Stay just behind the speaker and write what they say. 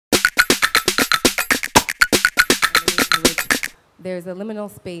there's a liminal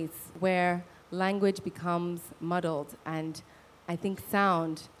space where language becomes muddled, and I think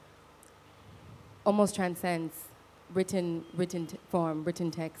sound almost transcends form,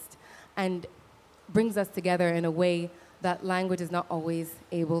 written text, and brings us together in a way that language is not always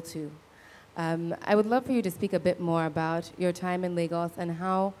able to. I would love for you to speak a bit more about your time in Lagos and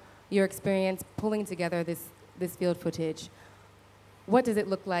how your experience pulling together this field footage. What does it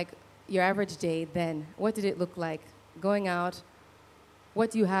look like, your average day then? What did it look like going out?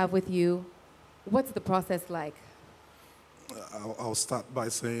 What do you have with you? What's the process like? I'll start by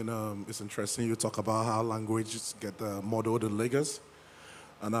saying it's interesting you talk about how languages get modeled in Lagos.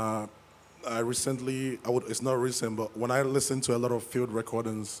 And I recently, it's not recent, but when I listened to a lot of field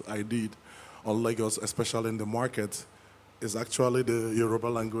recordings I did on Lagos, especially in the market, it's actually the Yoruba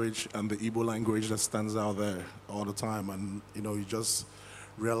language and the Igbo language that stands out there all the time. And you just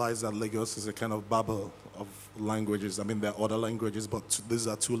realize that Lagos is a kind of babel of languages. I mean, there are other languages, but these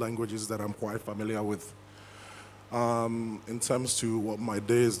are two languages that I'm quite familiar with. In terms to what my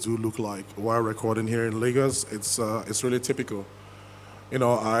days do look like while recording here in Lagos, it's really typical.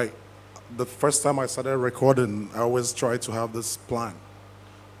 The first time I started recording, I always try to have this plan.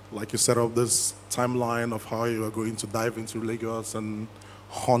 Like you set up this timeline of how you are going to dive into Lagos and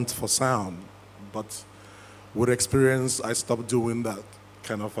hunt for sound. But with experience, I stopped doing that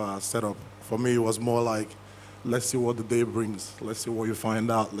kind of setup. For me, it was more like, let's see what the day brings. Let's see what you find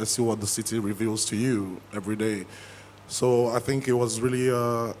out. Let's see what the city reveals to you every day. So I think it was really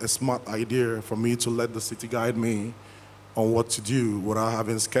a smart idea for me to let the city guide me on what to do without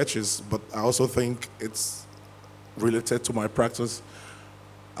having sketches. But I also think it's related to my practice.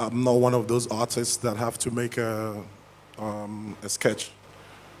 I'm not one of those artists that have to make a sketch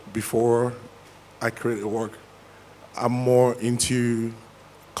before I create a work. I'm more into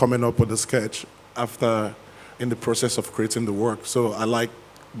coming up with a sketch after in the process of creating the work. So I like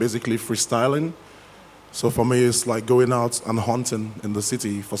basically freestyling. So for me, it's like going out and hunting in the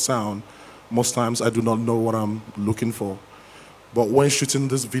city for sound. Most times I do not know what I'm looking for. But when shooting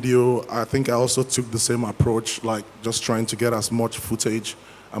this video, I think I also took the same approach, like just trying to get as much footage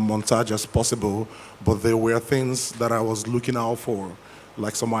and montage as possible. But there were things that I was looking out for,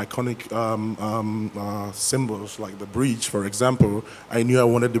 like some iconic symbols, like the bridge, for example. I knew I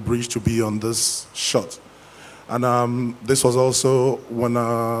wanted the bridge to be on this shot. And this was also when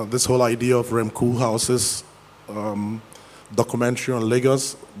this whole idea of Rem Koolhouse's documentary on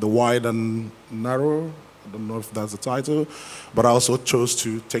Lagos, The Wide and Narrow, I don't know if that's the title, but I also chose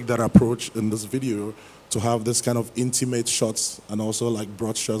to take that approach in this video to have this kind of intimate shots and also like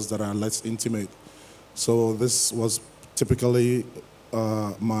broad shots that are less intimate. So this was typically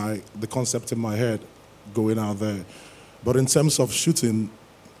the concept in my head going out there. But in terms of shooting,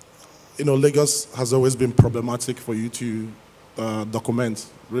 Lagos has always been problematic for you to document,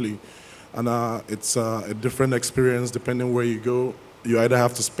 really. And it's a different experience depending where you go. You either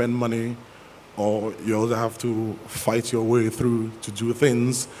have to spend money or you also have to fight your way through to do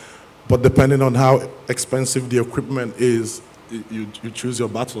things. But depending on how expensive the equipment is, you choose your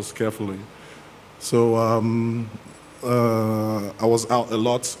battles carefully. So I was out a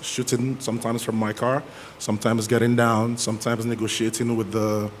lot shooting, sometimes from my car, sometimes getting down, sometimes negotiating with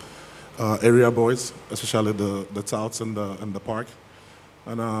the area boys, especially the touts in the park.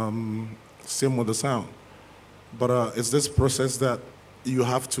 And same with the sound. But it's this process that you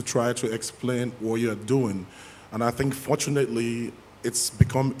have to try to explain what you're doing. And I think fortunately, it's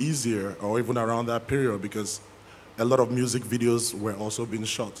become easier, or even around that period, because a lot of music videos were also being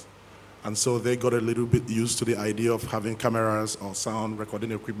shot. And so they got a little bit used to the idea of having cameras or sound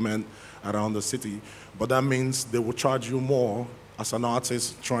recording equipment around the city. But that means they will charge you more as an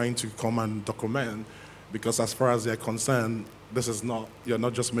artist trying to come and document, because as far as they're concerned, this is not, you're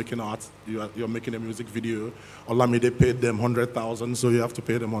not just making art, you're making a music video. Olamide paid them 100,000, so you have to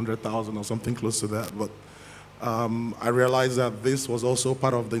pay them 100,000 or something close to that. But I realized that this was also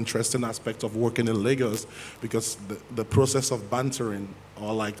part of the interesting aspect of working in Lagos, because the process of bantering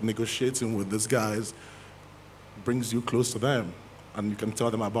or like negotiating with these guys brings you close to them, and you can tell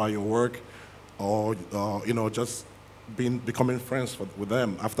them about your work, or just becoming friends with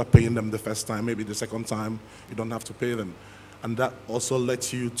them after paying them the first time. Maybe the second time you don't have to pay them, and that also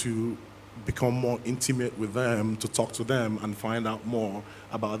lets you to become more intimate with them, to talk to them and find out more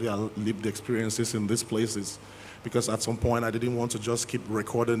about their lived experiences in these places. Because at some point I didn't want to just keep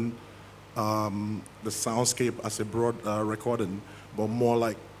recording the soundscape as a broad recording, but more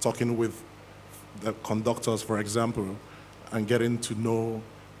like talking with the conductors, for example, and getting to know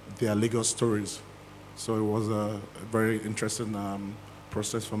their Lagos stories. So it was a very interesting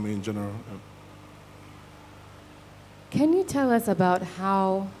process for me in general. Can you tell us about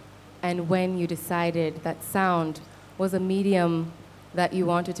how and when you decided that sound was a medium that you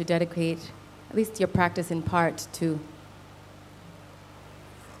wanted to dedicate, at least your practice in part, to?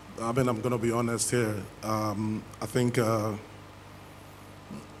 I mean, I'm going to be honest here. I think I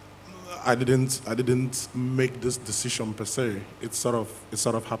didn't make this decision per se. It sort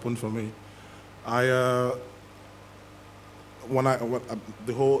of happened for me. I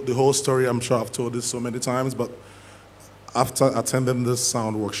the whole story, I'm sure I've told this so many times, but after attending this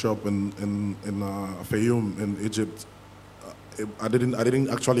sound workshop in Fayoum in Egypt, I didn't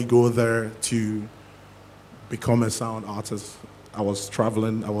actually go there to become a sound artist. I was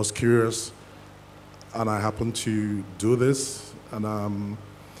traveling, I was curious, and I happened to do this. And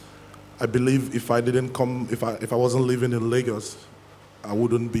I believe if I didn't come, if I wasn't living in Lagos, I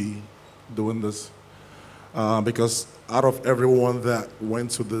wouldn't be doing this. Because out of everyone that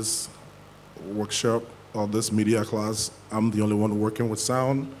went to this workshop or this media class, I'm the only one working with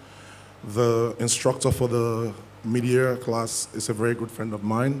sound. The instructor for the media class is a very good friend of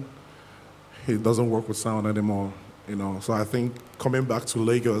mine. He doesn't work with sound anymore, you know. So I think coming back to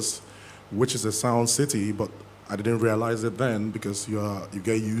Lagos, which is a sound city, but I didn't realize it then because you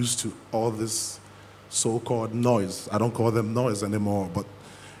get used to all this so-called noise. I don't call them noise anymore, but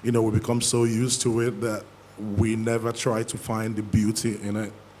you know, we become so used to it that we never try to find the beauty in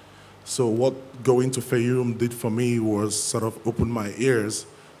it. So what going to Fayoum did for me was sort of open my ears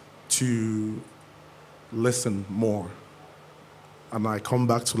to listen more. And I come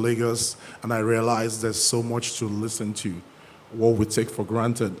back to Lagos and I realize there's so much to listen to, what we take for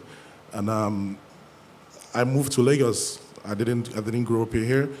granted. And I moved to Lagos. I didn't grow up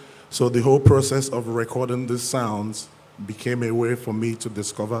here. So the whole process of recording these sounds became a way for me to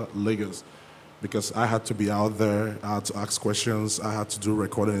discover Lagos, because I had to be out there, I had to ask questions, I had to do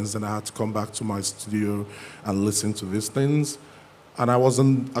recordings, and I had to come back to my studio and listen to these things. And I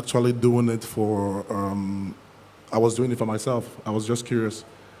wasn't actually doing it for, I was doing it for myself. I was just curious,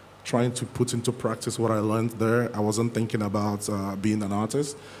 trying to put into practice what I learned there. I wasn't thinking about being an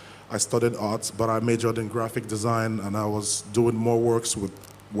artist. I studied art, but I majored in graphic design, and I was doing more works with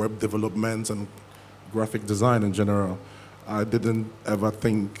web development and graphic design in general. I didn't ever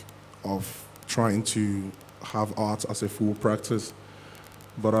think of trying to have art as a full practice.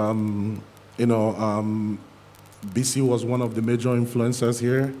 But, you know, BC was one of the major influencers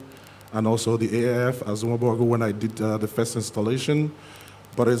here, and also the AAF, Azumaborgo, when I did the first installation.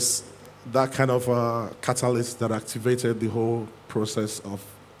 But it's that kind of catalyst that activated the whole process of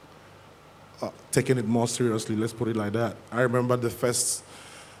taking it more seriously, let's put it like that. I remember the first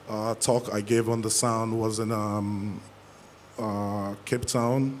talk I gave on the sound was in Cape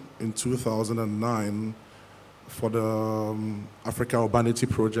Town in 2009 for the Africa Urbanity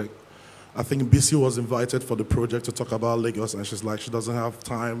Project. I think BC was invited for the project to talk about Lagos, and she's like, she doesn't have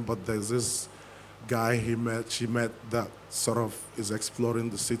time, but there's this guy she met that sort of is exploring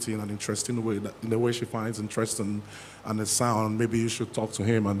the city in an interesting way, in the way she finds interesting, and the sound, maybe you should talk to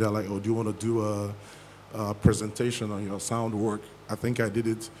him. And they're like, oh, do you want to do a presentation on your sound work? I think I did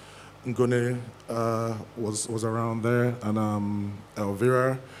it. Ngone was around there, and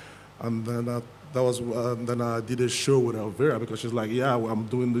Elvira, and then that was then I did a show with Elvira, because she's like, yeah, well, I'm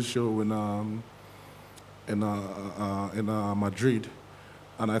doing this show in Madrid,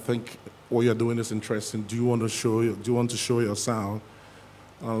 and I think what you're doing is interesting. Do you want to show your sound?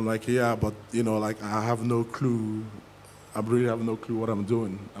 And I'm like, yeah, but you know, like I have no clue. I really have no clue what I'm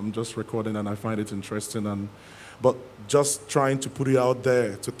doing. I'm just recording, and I find it interesting, but just trying to put it out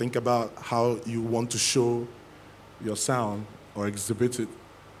there to think about how you want to show your sound or exhibit it.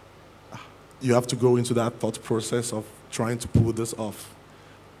 You have to go into that thought process of trying to pull this off.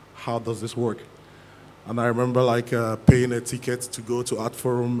 How does this work? And I remember like paying a ticket to go to Art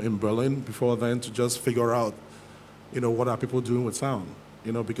Forum in Berlin before then to just figure out, you know, what are people doing with sound?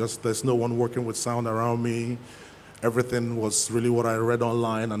 You know, because there's no one working with sound around me. Everything was really what I read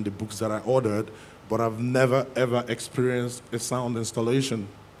online and the books that I ordered, but I've never ever experienced a sound installation.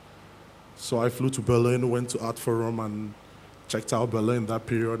 So I flew to Berlin, went to Art Forum, and checked out Berlin that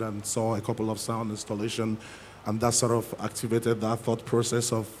period and saw a couple of sound installations, and that sort of activated that thought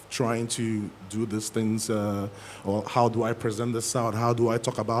process of trying to do these things, or how do I present the sound? How do I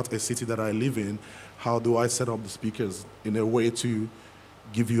talk about a city that I live in? How do I set up the speakers in a way to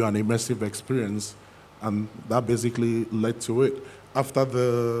give you an immersive experience? And that basically led to it. After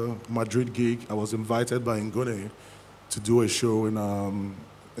the Madrid gig, I was invited by Ngone to do a show in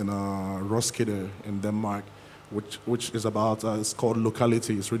Roskilde in Denmark, which is about, it's called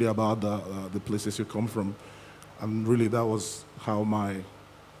Locality. It's really about the places you come from. And really that was how my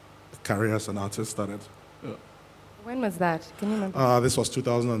career as an artist started. Yeah. When was that? Can you remember? This was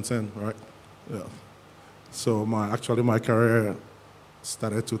 2010, right? Yeah. So actually my career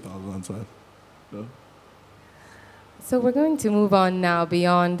started 2010. Yeah. So we're going to move on now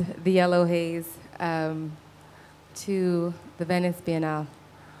beyond the Yellow Haze to the Venice Biennale.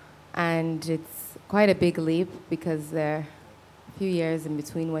 And it's quite a big leap because there are a few years in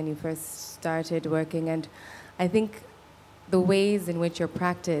between when you first started working. And I think the ways in which your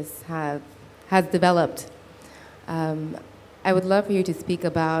practice has developed, I would love for you to speak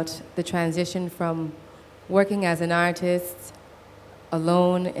about the transition from working as an artist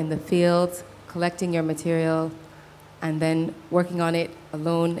alone in the field, collecting your material, and then working on it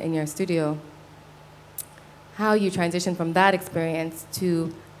alone in your studio. How you transition from that experience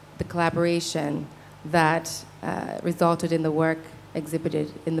to the collaboration that resulted in the work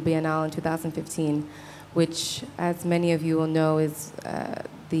exhibited in the Biennale in 2015, which, as many of you will know, is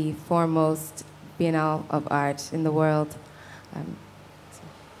the foremost Biennale of art in the world.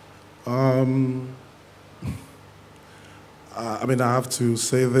 I mean, I have to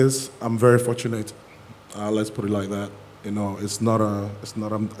say this. I'm very fortunate. Let's put it like that. You know, it's not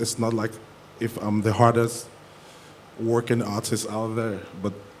like if I'm the hardest working artist out there,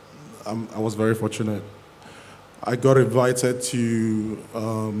 but I was very fortunate. I got invited to,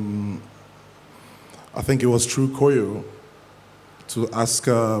 I think it was through Koyo, to ask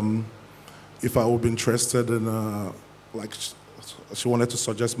if I would be interested in, like, she wanted to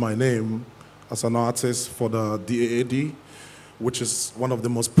suggest my name as an artist for the DAAD, which is one of the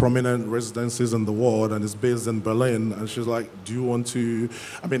most prominent residencies in the world, and it's based in Berlin. And she's like, do you want to,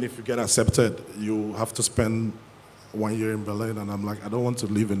 I mean, if you get accepted, you have to spend 1 year in Berlin. And I'm like, I don't want to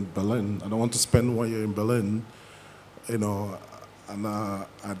live in Berlin. I don't want to spend 1 year in Berlin, you know. And I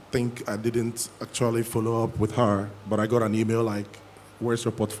think I didn't actually follow up with her, but I got an email like, where's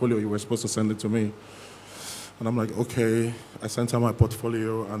your portfolio? You were supposed to send it to me. And I'm like, okay. I sent her my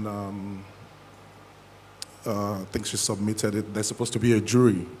portfolio, and I think she submitted it. There's supposed to be a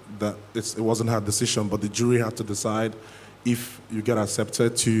jury. That it wasn't her decision, but the jury had to decide if you get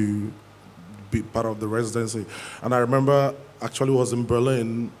accepted to be part of the residency. And I remember actually was in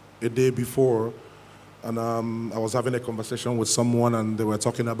Berlin a day before, and I was having a conversation with someone, and they were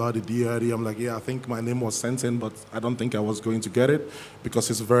talking about the DRD. I'm like, yeah, I think my name was sent in, but I don't think I was going to get it because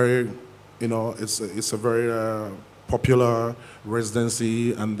it's very, you know, it's a very popular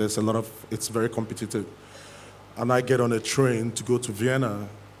residency, and there's a lot of, it's very competitive. And I get on a train to go to Vienna,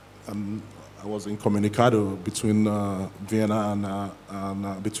 and I was in Comunicado between Vienna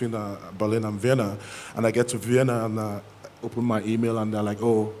and between Berlin and Vienna. And I get to Vienna and open my email, and they're like,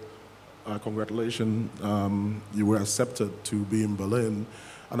 oh, congratulations, you were accepted to be in Berlin.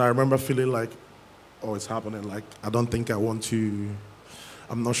 And I remember feeling like, oh, it's happening. Like, I don't think I want to,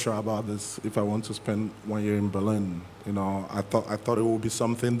 I'm not sure about this, if I want to spend 1 year in Berlin. You know, I thought it would be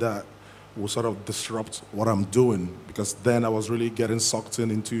something that will sort of disrupt what I'm doing, because then I was really getting sucked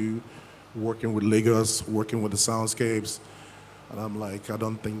into working with Lagos, working with the soundscapes, and I'm like, I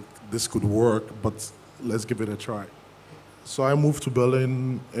don't think this could work, but let's give it a try. So I moved to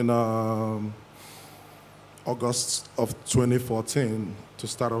Berlin in August of 2014 to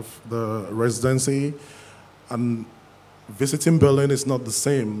start off the residency, and visiting Berlin is not the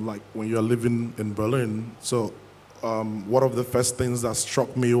same like when you're living in Berlin. So one of the first things that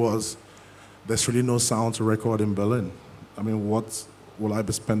struck me was there's really no sound to record in Berlin. I mean, what will I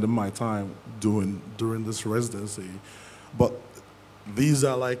be spending my time doing during this residency? But these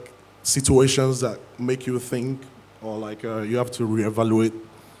are like situations that make you think, or like you have to reevaluate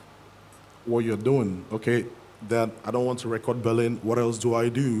what you're doing. Okay, then I don't want to record Berlin. What else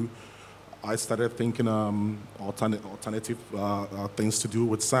do? I started thinking alternative things to do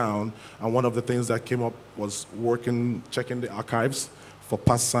with sound. And one of the things that came up was checking the archives for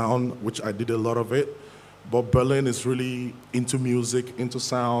past sound, which I did a lot of it. But Berlin is really into music, into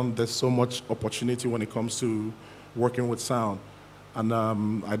sound. There's so much opportunity when it comes to working with sound. And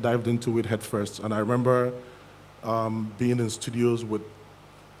I dived into it head first. And I remember being in studios with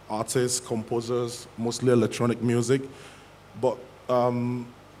artists, composers, mostly electronic music. But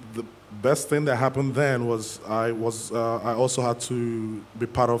the best thing that happened then was I also had to be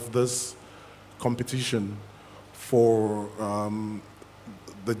part of this competition for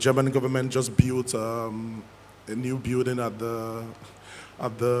the German government just built a new building at the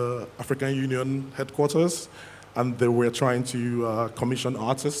African Union headquarters, and they were trying to commission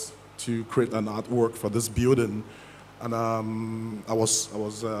artists to create an artwork for this building. And I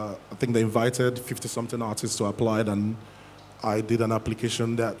think they invited 50-something artists to apply, and I did an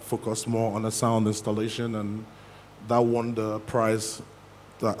application that focused more on a sound installation, and that won the prize,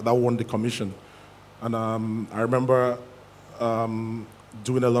 that won the commission. And I remember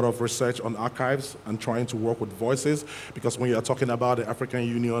doing a lot of research on archives and trying to work with voices, because when you're talking about the African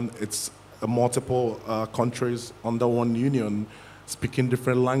Union, it's multiple countries under one union speaking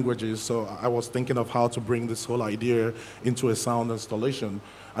different languages. So I was thinking of how to bring this whole idea into a sound installation.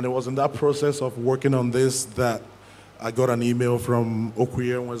 And it was in that process of working on this that I got an email from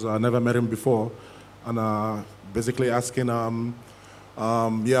Okuye, I never met him before, and basically asking,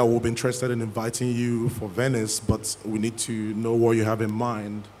 yeah, we'll be interested in inviting you for Venice, but we need to know what you have in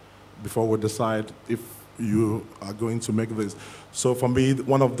mind before we decide if you are going to make this. So for me,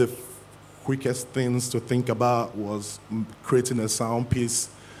 one of the quickest things to think about was creating a sound piece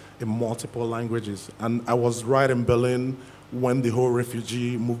in multiple languages. And I was right in Berlin when the whole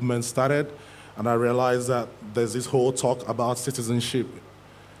refugee movement started, and I realized that there's this whole talk about citizenship.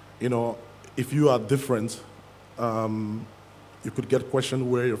 You know, if you are different, you could get questioned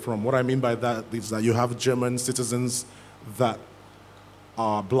where you're from. What I mean by that is that you have German citizens that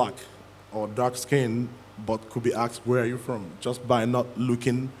are black or dark skinned, but could be asked, where are you from? Just by not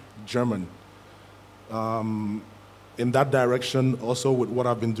looking German. In that direction, also with what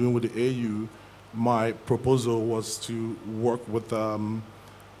I've been doing with the AU, my proposal was to work with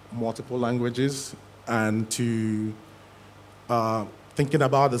multiple languages and to thinking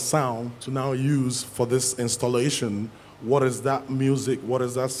about the sound to now use for this installation. What is that music, what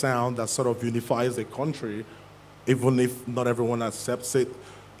is that sound that sort of unifies a country, even if not everyone accepts it?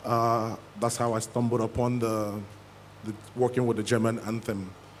 That's how I stumbled upon the working with the German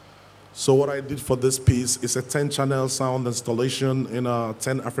anthem. So what I did for this piece is a 10-channel sound installation in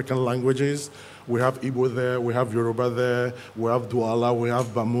 10 African languages. We have Igbo there, we have Yoruba there, we have Douala, we have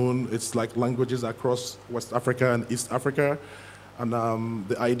Bamoun. It's like languages across West Africa and East Africa. And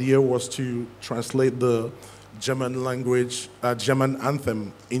the idea was to translate the German language, German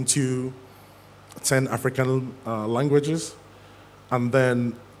anthem into 10 African languages, and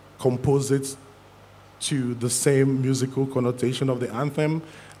then compose it to the same musical connotation of the anthem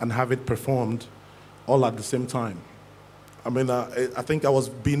and have it performed all at the same time. I mean, I think I was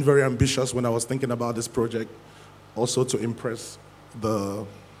being very ambitious when I was thinking about this project, also to impress the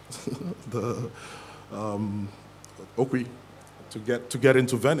Okwi to get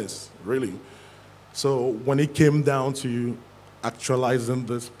into Venice, really. So when it came down to actualizing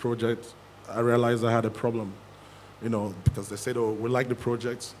this project, I realized I had a problem, you know, because they said, oh, we like the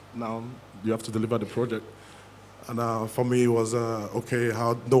project, now you have to deliver the project. And for me, it was, okay,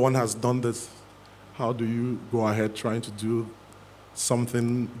 how no one has done this. How do you go ahead trying to do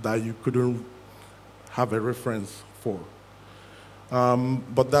something that you couldn't have a reference for?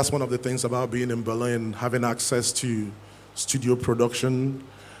 But that's one of the things about being in Berlin, having access to studio production,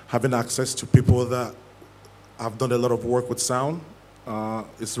 having access to people that have done a lot of work with sound.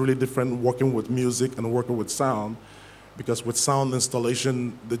 It's really different working with music and working with sound, because with sound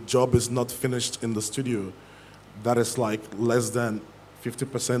installation, the job is not finished in the studio. That is like less than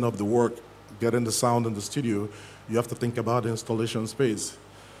 50% of the work, getting the sound in the studio. You have to think about the installation space.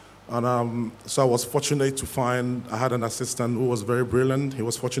 And so I was fortunate to find, I had an assistant who was very brilliant. He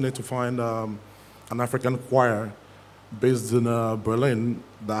was fortunate to find an African choir based in Berlin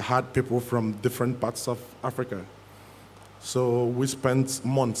that had people from different parts of Africa. So we spent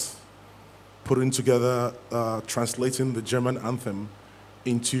months putting together, translating the German anthem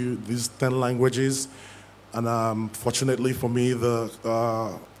into these 10 languages. And fortunately for me, the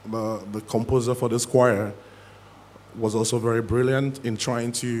composer for this choir was also very brilliant in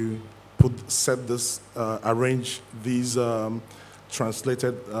trying to arrange these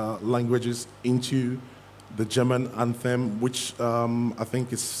translated languages into the German anthem, which I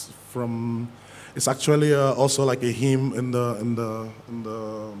think is from. It's actually also like a hymn in the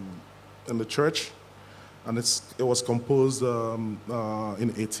church, and it was composed in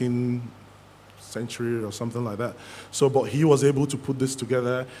 18th century or something like that. So, but he was able to put this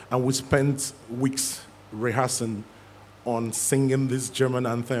together, and we spent weeks rehearsing on singing this German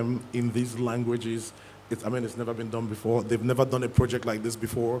anthem in these languages. I mean, it's never been done before. They've never done a project like this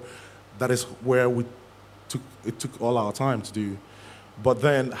before. That is where it took all our time to do. But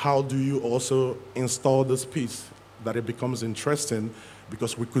then how do you also install this piece that it becomes interesting?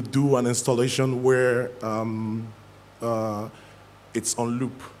 Because we could do an installation where it's on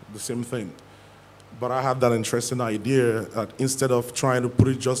loop, the same thing. But I had that interesting idea that instead of trying to put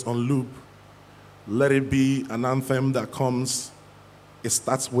it just on loop, let it be an anthem that it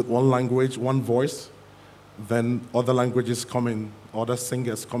starts with one language, one voice, then other languages come in, other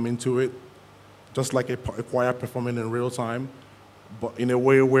singers come into it, just like a choir performing in real time, but in a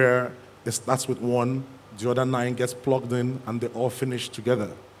way where it starts with one, the other 9 gets plugged in, and they all finish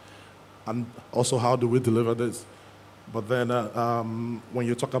together. and also how do we deliver this. But then when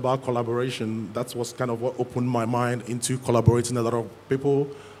you talk about collaboration, that's what's kind of what opened my mind into collaborating a lot of people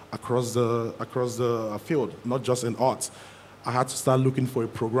across the field, not just in arts. I had to start looking for a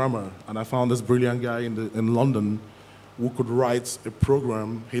programmer, and I found this brilliant guy in London who could write a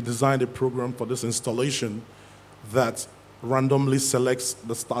program. He designed a program for this installation that randomly selects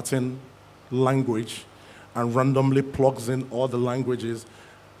the starting language and randomly plugs in all the languages.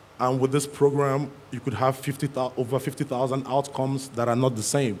 And with this program, you could have over 50,000 outcomes that are not the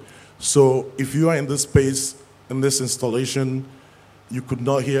same. So if you are in this space, in this installation, you could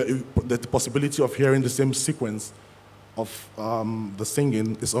not hear, the possibility of hearing the same sequence of the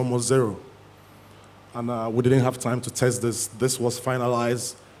singing is almost zero. And we didn't have time to test this. This was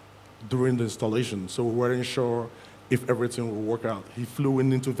finalized during the installation, so we weren't sure if everything would work out. He flew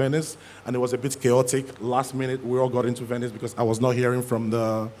into Venice, and it was a bit chaotic. Last minute, we all got into Venice because I was not hearing from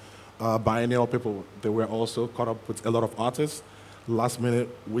the biennial people. They were also caught up with a lot of artists. Last minute,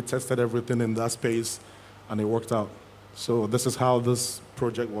 we tested everything in that space, and it worked out. So this is how this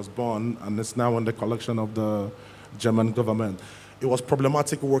project was born, and it's now in the collection of the German government. It was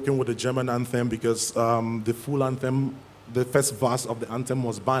problematic working with the German anthem because the full anthem, the first verse of the anthem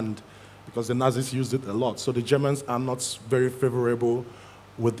was banned because the Nazis used it a lot. So the Germans are not very favorable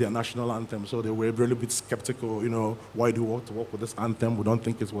with their national anthem. So they were a little bit skeptical, you know, why do you want to work with this anthem? We don't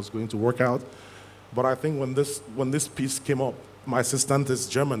think it was going to work out. But I think when this piece came up, my assistant is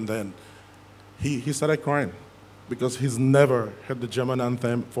German then, he started crying because he's never heard the German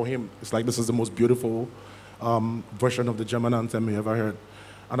anthem. For him, it's like this is the most beautiful version of the German anthem he ever heard.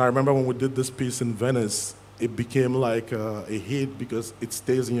 And I remember when we did this piece in Venice, it became like a hit because it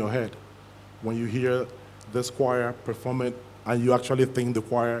stays in your head. When you hear this choir perform it, and you actually think the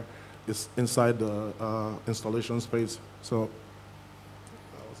choir is inside the installation space. So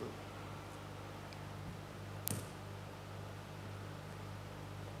that was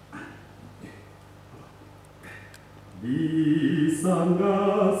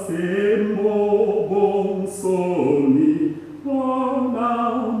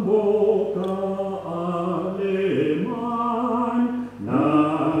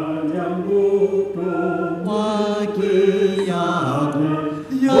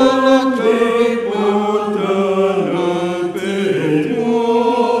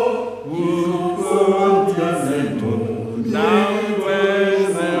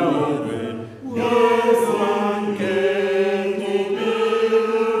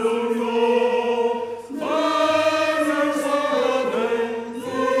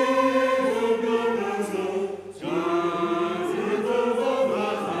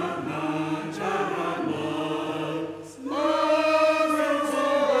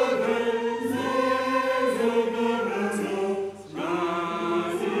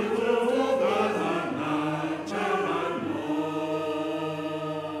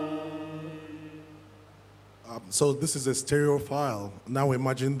So this is a stereo file. Now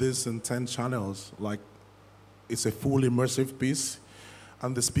imagine this in 10 channels. Like, it's a full immersive piece,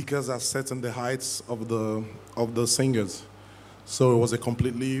 and the speakers are set in the heights of the singers. So it was a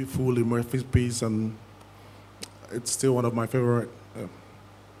completely full immersive piece, and it's still one of my favorite. Yeah.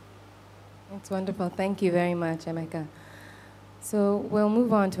 It's wonderful. Thank you very much, Emeka. So we'll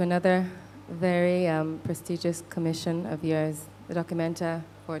move on to another very prestigious commission of yours, the Documenta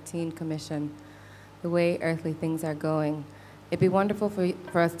 14 Commission, The Way Earthly Things Are Going. It'd be wonderful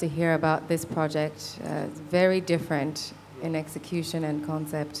for us to hear about this project. It's very different in execution and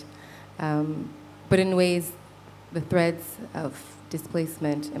concept, but in ways the threads of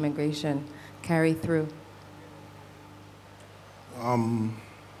displacement, immigration carry through. I'll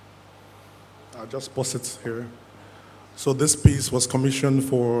just post it here. So this piece was commissioned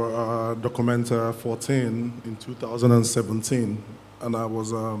for Documenta 14 in 2017, and I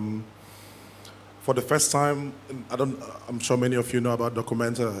was, for the first time, I'm sure many of you know about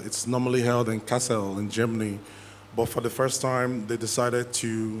Documenta. It's normally held in Kassel in Germany, but for the first time, they decided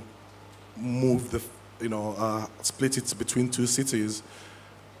to move split it between two cities,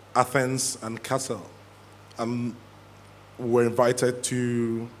 Athens and Kassel. And we were invited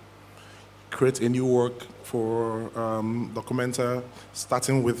to create a new work for Documenta,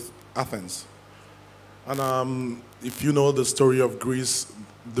 starting with Athens. And if you know the story of Greece,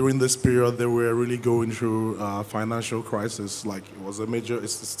 during this period, they were really going through financial crisis. Like, it was a major,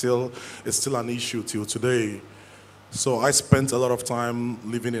 it's still an issue till today. So I spent a lot of time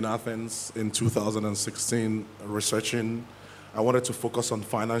living in Athens in 2016, researching. I wanted to focus on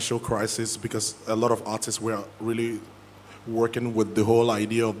financial crisis because a lot of artists were really working with the whole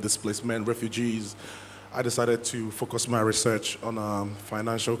idea of displacement, refugees. I decided to focus my research on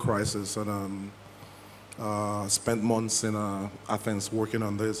financial crisis and spent months in Athens working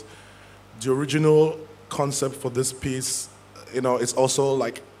on this. The original concept for this piece, it's also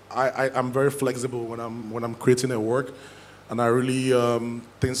like I'm very flexible when I'm creating a work, and I really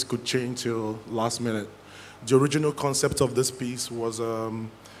things could change till last minute. The original concept of this piece was a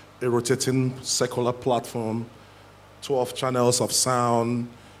rotating circular platform, 12 channels of sound,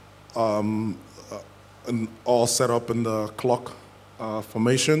 and all set up in the clock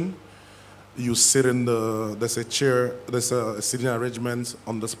formation. You sit there's a chair, there's a sitting arrangement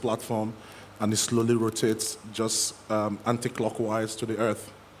on this platform, and it slowly rotates just anti-clockwise to the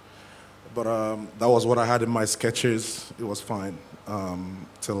earth. But that was what I had in my sketches. It was fine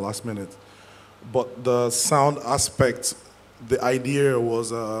till last minute. But the sound aspect, the idea was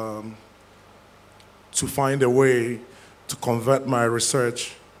to find a way to convert my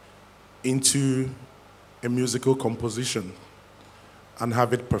research into a musical composition and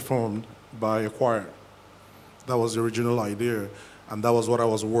have it performed by a choir. That was the original idea, and that was what I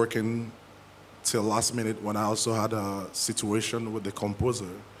was working till last minute when I also had a situation with the composer.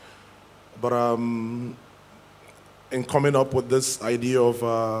 But in coming up with this idea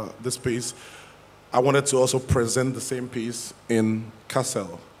of this piece, I wanted to also present the same piece in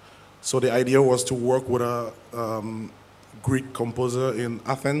Kassel. So the idea was to work with a Greek composer in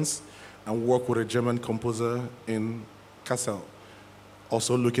Athens and work with a German composer in Kassel.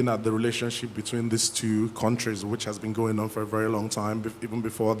 Also looking at the relationship between these two countries, which has been going on for a very long time, even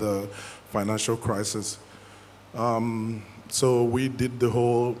before the financial crisis. So we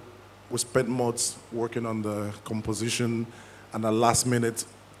spent months working on the composition, and at last minute,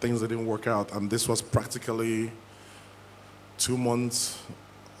 things didn't work out. And this was practically 2 months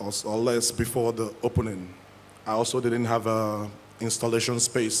or less before the opening. I also didn't have an installation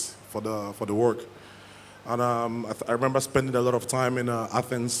space for the work. And I remember spending a lot of time in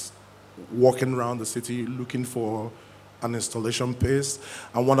Athens, walking around the city looking for an installation place.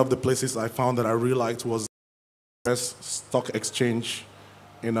 And one of the places I found that I really liked was the stock exchange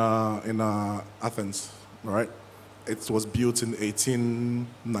in Athens, right? It was built in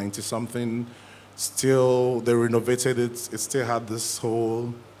 1890 something. Still, they renovated it. It still had this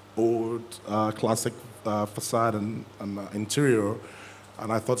whole old classic facade and interior.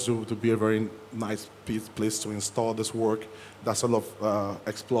 And I thought it would be a very nice place to install this work that sort of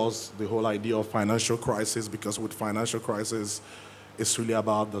explores the whole idea of financial crisis, because with financial crisis, it's really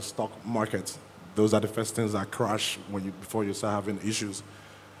about the stock market. Those are the first things that crash before you start having issues.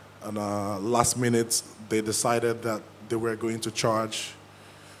 And last minute, they decided that they were going to charge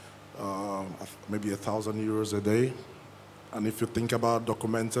maybe €1,000 a day. And if you think about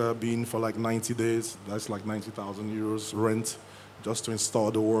Documenta being for like 90 days, that's like €90,000 rent just to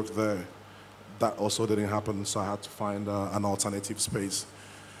install the work there. That also didn't happen, so I had to find an alternative space.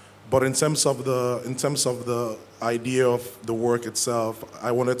 But in terms of the idea of the work itself,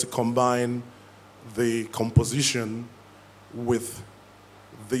 I wanted to combine the composition with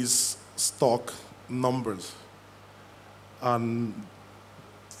these stock numbers. And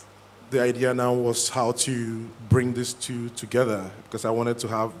the idea now was how to bring these two together, because I wanted to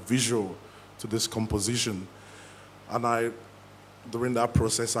have visual to this composition. And during that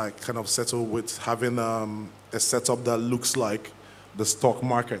process, I kind of settled with having a setup that looks like the stock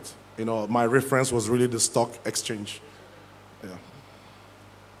market. My reference was really the stock exchange. Yeah.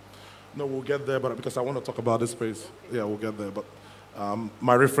 No, we'll get there, but because I want to talk about this space. Yeah, we'll get there. But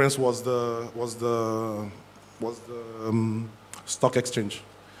my reference was the stock exchange.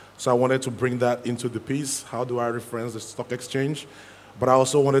 So I wanted to bring that into the piece. How do I reference the stock exchange? But I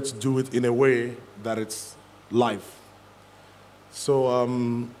also wanted to do it in a way that it's live. So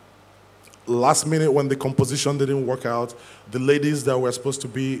last minute, when the composition didn't work out, the ladies that were supposed to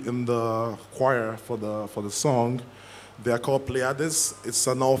be in the choir for the song, they are called Pleiades. It's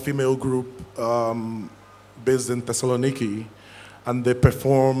an all-female group based in Thessaloniki, and they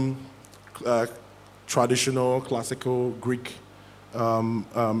perform traditional classical Greek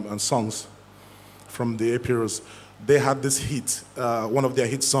and songs from the Epirus. They had this hit. One of their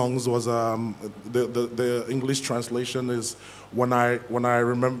hit songs was the English translation is when I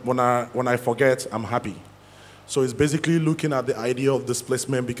forget, I'm happy. So it's basically looking at the idea of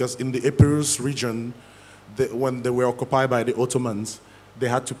displacement, because in the Epirus region, when they were occupied by the Ottomans, they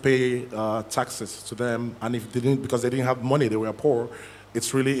had to pay taxes to them, and if they didn't, because they didn't have money, they were poor.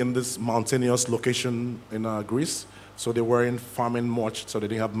 It's really in this mountainous location in Greece. So they weren't farming much, so they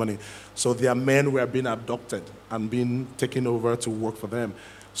didn't have money. So their men were being abducted and being taken over to work for them.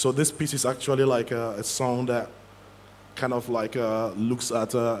 So this piece is actually like a song that kind of like looks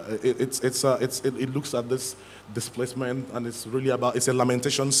at it looks at this displacement, and it's really about, it's a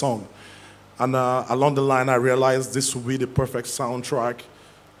lamentation song. And along the line, I realized this would be the perfect soundtrack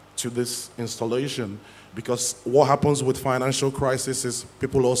to this installation, because what happens with financial crisis is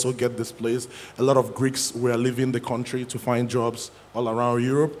people also get displaced. A lot of Greeks were leaving the country to find jobs all around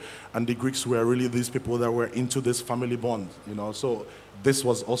Europe, and the Greeks were really these people that were into this family bond, you know. So this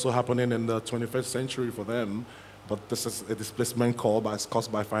was also happening in the 21st century for them, but this is a displacement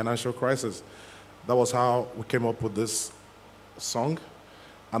caused by financial crisis. That was how we came up with this song,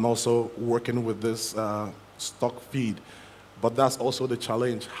 and also working with this stock feed. But that's also the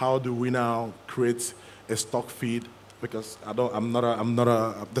challenge. How do we now create a stock feed? Because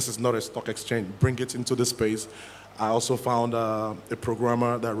this is not a stock exchange. Bring it into the space. I also found a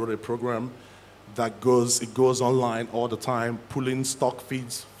programmer that wrote a program that goes online all the time, pulling stock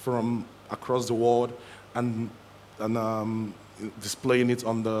feeds from across the world and displaying it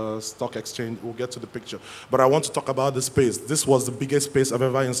on the stock exchange. We'll get to the picture. But I want to talk about the space. This was the biggest space I've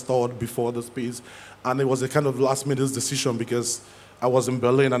ever installed before the space. And it was a kind of last-minute decision, because I was in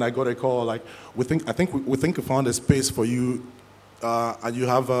Berlin and I got a call like, we think we found a space for you, and you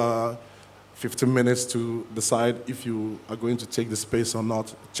have 15 minutes to decide if you are going to take the space or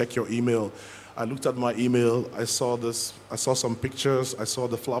not. Check your email. I looked at my email, I saw some pictures, I saw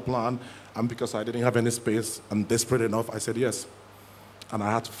the floor plan, and because I didn't have any space, and desperate enough, I said yes. And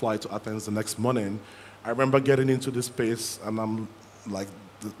I had to fly to Athens the next morning. I remember getting into this space, and I'm like,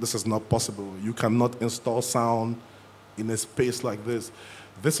 this is not possible. You cannot install sound in a space like this.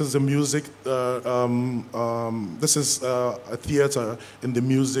 This is a music, this is a theater in the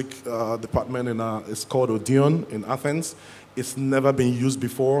music department, it's called Odeon in Athens. It's never been used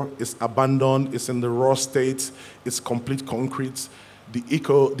before. It's abandoned. It's in the raw state. It's complete concrete. The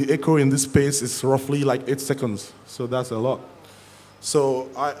echo in this space is roughly like 8 seconds. So that's a lot. So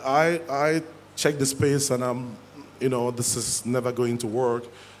I checked the space, and this is never going to work.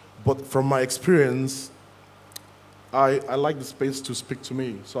 But from my experience, I like the space to speak to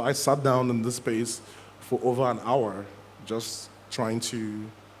me. So I sat down in this space for over an hour, just trying to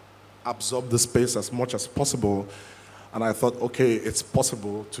absorb the space as much as possible. And I thought, okay, it's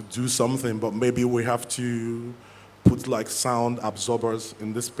possible to do something, but maybe we have to put like sound absorbers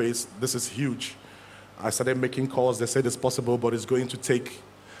in this space. This is huge. I started making calls. They said it's possible, but it's going to take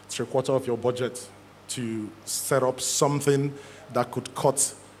 3/4 of your budget to set up something that could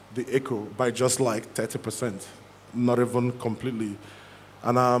cut the echo by just like 30%, not even completely.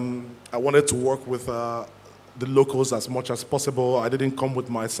 And I wanted to work with the locals as much as possible. I didn't come with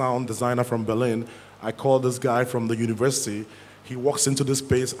my sound designer from Berlin. I called this guy from the university. He walks into this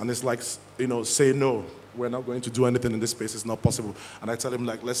space and it's like, say no. We're not going to do anything in this space. It's not possible. And I tell him,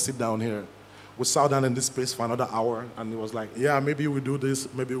 like, let's sit down here. We sat down in this space for another hour, and he was like, yeah, maybe we do this,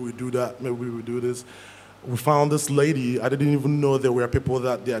 maybe we do that, maybe we do this. We found this lady. I didn't even know there were people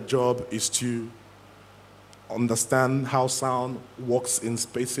that their job is to understand how sound works in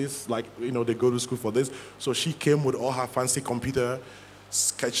spaces. Like, they go to school for this. So she came with all her fancy computer,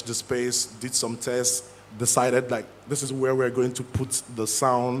 sketched the space, did some tests, decided like this is where we're going to put the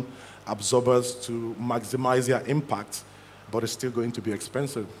sound absorbers to maximize their impact, but it's still going to be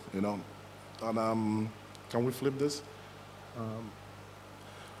expensive, And can we flip this?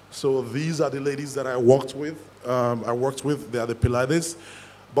 So these are the ladies that I worked with. They are the Pylades.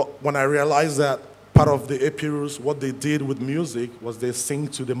 But when I realized that part of the Epirus, what they did with music was they sing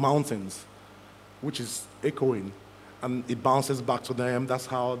to the mountains, which is echoing. And it bounces back to them. That's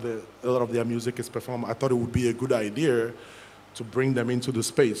how a lot of their music is performed. I thought it would be a good idea to bring them into the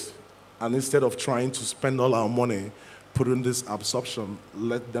space. And instead of trying to spend all our money putting this absorption,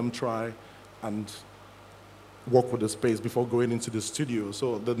 let them try and work with the space before going into the studio.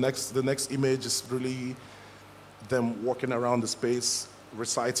 So the next image is really them walking around the space,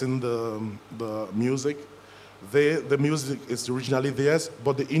 reciting the music. The music is originally theirs,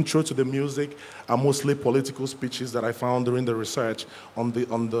 but the intro to the music are mostly political speeches that I found during the research on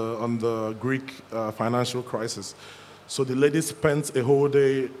the Greek financial crisis. So the ladies spent a whole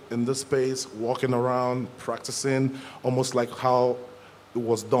day in this space, walking around, practicing, almost like how it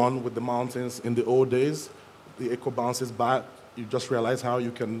was done with the mountains in the old days. The echo bounces back. You just realize how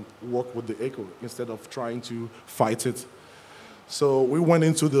you can work with the echo instead of trying to fight it. So we went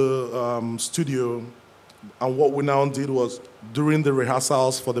into the studio, and what we now did was, during the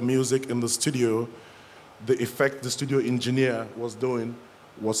rehearsals for the music in the studio, the effect the studio engineer was doing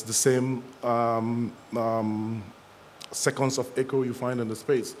was the same seconds of echo you find in the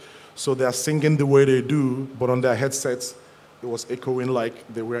space. So they are singing the way they do, but on their headsets, it was echoing like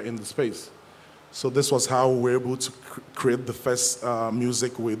they were in the space. So this was how we were able to create the first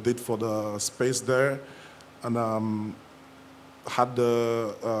music we did for the space there, and had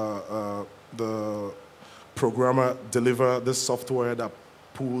the programmer deliver this software that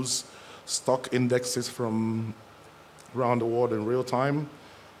pulls stock indexes from around the world in real time,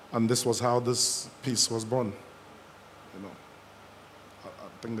 and this was how this piece was born. You know, I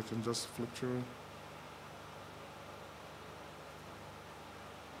think they can just flip through.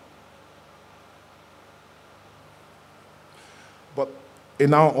 But it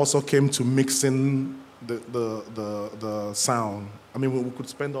now also came to mixing the sound. I mean, we could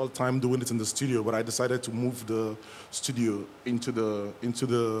spend all the time doing it in the studio, but I decided to move the studio into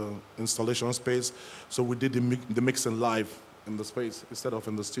the installation space. So we did the mixing live in the space instead of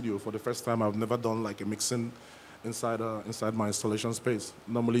in the studio. For the first time, I've never done like a mixing inside my installation space.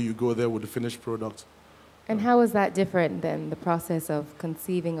 Normally, you go there with the finished product. And how is that different than the process of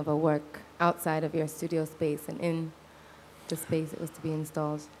conceiving of a work outside of your studio space and in the space it was to be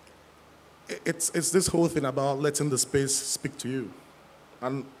installed? It's this whole thing about letting the space speak to you.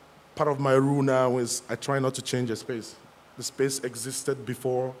 And part of my rule now is I try not to change the space. The space existed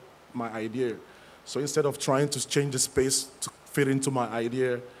before my idea. So instead of trying to change the space to fit into my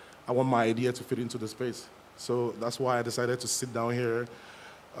idea, I want my idea to fit into the space. So that's why I decided to sit down here.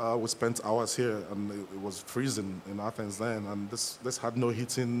 We spent hours here, and it was freezing in Athens then, and this had no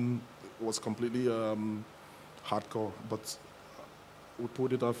heating. It was completely hardcore, but we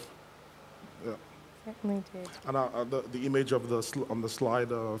pulled it off. Yeah. Certainly did. And the image of on the slide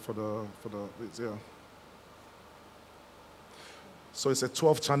yeah. So it's a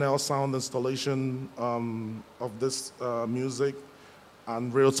 12-channel sound installation of this music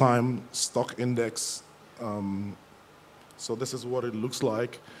and real-time stock index. So this is what it looks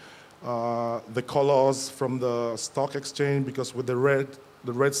like. The colors from the stock exchange, because with the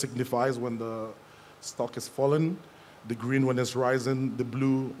red signifies when the stock is falling, the green when it's rising, the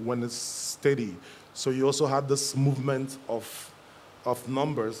blue when it's steady. So you also had this movement of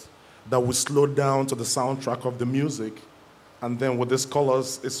numbers that would slow down to the soundtrack of the music. And then with these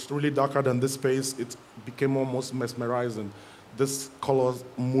colors, it's really darker than this space. It became almost mesmerizing. This colors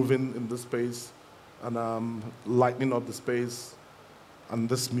moving in this space and lightening up the space. And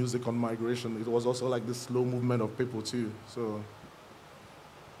this music on migration, it was also like this slow movement of people too. So.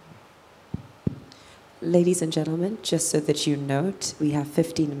 Ladies and gentlemen, just so that you note, we have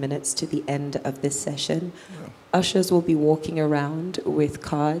 15 minutes to the end of this session. Yeah. Ushers will be walking around with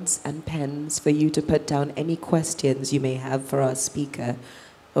cards and pens for you to put down any questions you may have for our speaker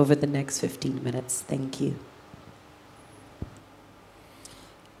over the next 15 minutes. Thank you.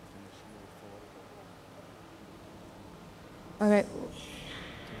 All right.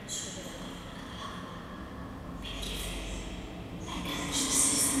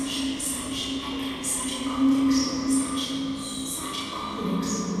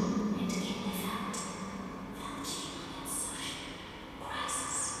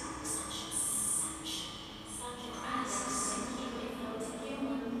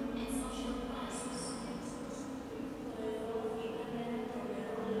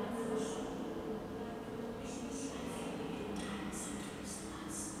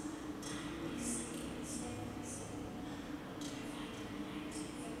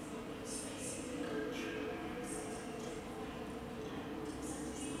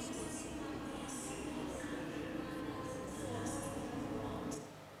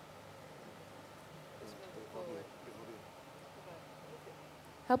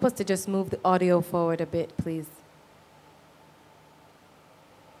 Help us to just move the audio forward a bit, please.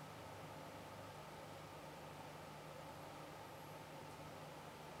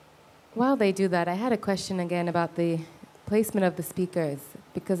 While they do that, I had a question again about the placement of the speakers,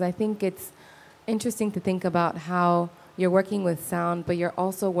 because I think it's interesting to think about how you're working with sound, but you're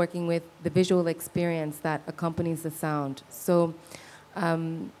also working with the visual experience that accompanies the sound. So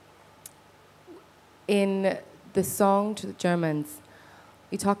in the song to the Germans,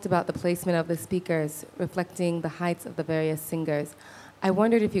 you talked about the placement of the speakers reflecting the heights of the various singers. I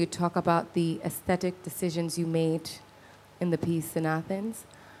wondered if you could talk about the aesthetic decisions you made in the piece in Athens,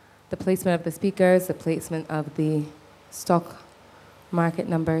 the placement of the speakers, the placement of the stock market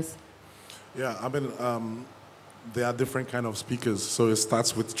numbers. Yeah, I mean, there are different kind of speakers. So it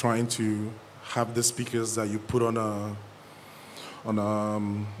starts with trying to have the speakers that you put on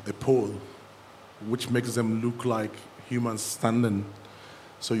a pole, which makes them look like humans standing.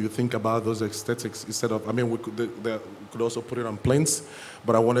 So you think about those aesthetics instead of, I mean, we could also put it on planes,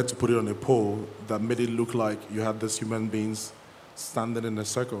 but I wanted to put it on a pole that made it look like you had these human beings standing in a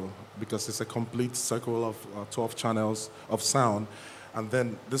circle, because it's a complete circle of 12 channels of sound. And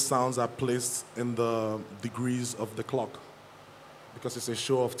then these sounds are placed in the degrees of the clock because it's a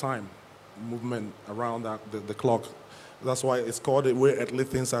show of time, movement around the clock. That's why it's called The Way Earthly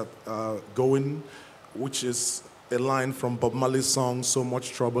Things Are Going, which is a line from Bob Marley's song, So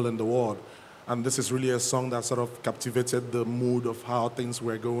Much Trouble in the World. And this is really a song that sort of captivated the mood of how things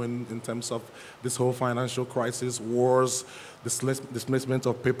were going in terms of this whole financial crisis, wars, displacement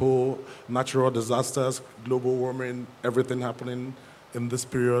of people, natural disasters, global warming, everything happening in this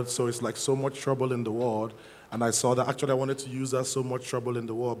period. So it's like so much trouble in the world. And I saw that, actually I wanted to use that so much trouble in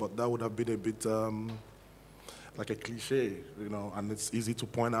the world, but that would have been a bit like a cliche, you know, and it's easy to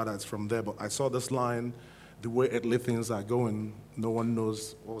point out that it's from there. But I saw this line, the way earthly things are going, no one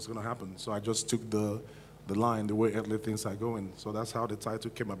knows what was gonna happen. So I just took the line, the way earthly things are going. So that's how the title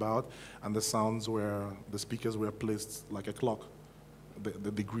came about, and the sounds were, the speakers were placed like a clock,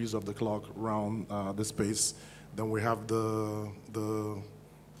 the degrees of the clock around the space. Then we have the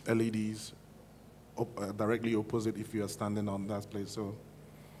LEDs directly opposite if you are standing on that place. So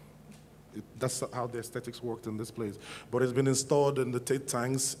that's how the aesthetics worked in this place. But it's been installed in the Tate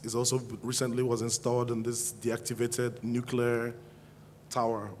tanks. It also recently was installed in this deactivated nuclear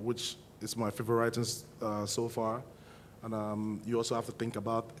tower, which is my favorite so far. And you also have to think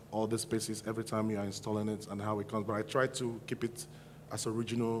about all the spaces every time you are installing it and how it comes. But I try to keep it as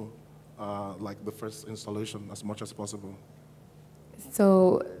original, like the first installation, as much as possible.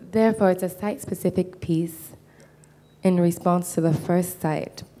 So therefore, it's a site-specific piece. In response to the first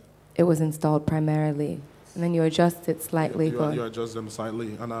site, it was installed primarily, and then you adjust it slightly. You adjust them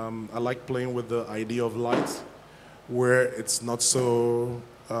slightly, and I like playing with the idea of light, where it's not so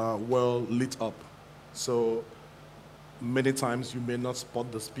well lit up. So many times you may not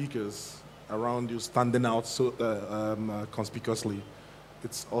spot the speakers around you standing out so conspicuously.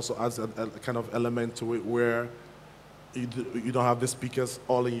 It also adds a kind of element to it where you don't have the speakers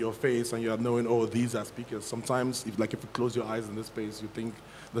all in your face and you're knowing, oh, these are speakers. Sometimes, if you close your eyes in this space, you think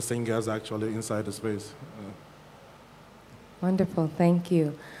the singer is actually inside the space. Wonderful, thank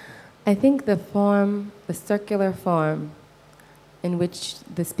you. I think the form, the circular form in which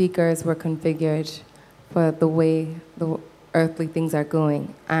the speakers were configured for the way the earthly things are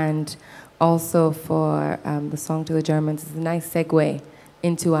going, and also for the song to the Germans, is a nice segue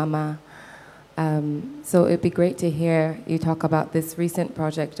into Ama. So it'd be great to hear you talk about this recent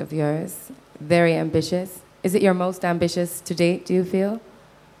project of yours, very ambitious. Is it your most ambitious to date, do you feel?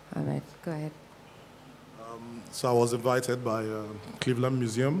 All right, go ahead. So I was invited by Cleveland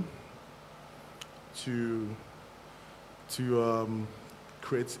Museum to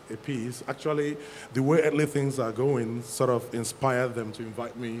create a piece. Actually, the way earthly things are going sort of inspired them to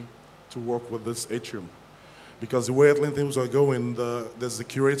invite me to work with this atrium. Because the way earthly things are going, there's the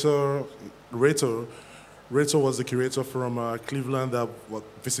curator, Rachel was the curator from Cleveland that was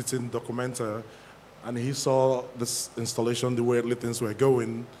visiting Documenta, and he saw this installation, the way earthly things were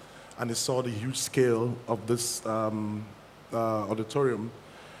going, and he saw the huge scale of this auditorium.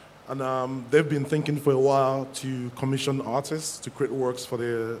 And they've been thinking for a while to commission artists to create works for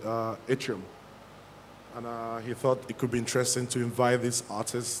the atrium. And he thought it could be interesting to invite these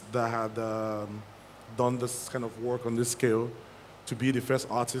artists that had done this kind of work on this scale to be the first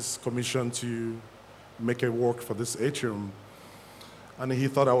artist commissioned to make a work for this atrium. And he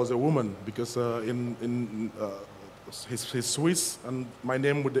thought I was a woman because he's Swiss and my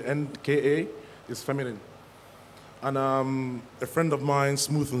name with the N-K-A is feminine. And a friend of mine,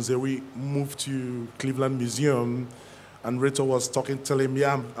 Smooth Nzewi, moved to Cleveland Museum, and Rachel was telling him,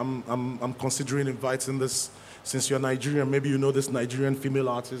 yeah, I'm considering inviting this, since you're Nigerian, maybe you know this Nigerian female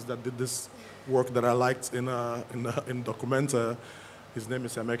artist that did this work that I liked in Documenta. His name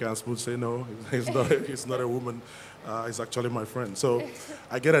is Emeka, and Smooth say no, he's not a woman, he's actually my friend. So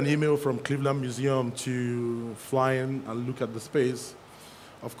I get an email from Cleveland Museum to fly in and look at the space.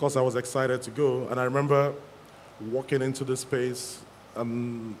 Of course, I was excited to go, and I remember walking into the space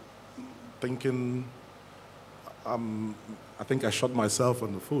and thinking, I think I shot myself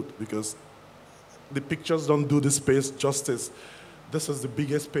on the foot because the pictures don't do this space justice. This is the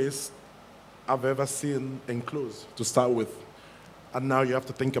biggest space I've ever seen enclosed to start with. And now you have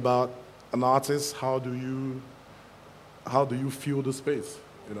to think about an artist, how do you feel the space,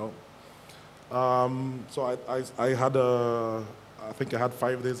 you know? So I think I had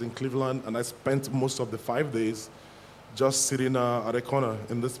 5 days in Cleveland, and I spent most of the 5 days just sitting at a corner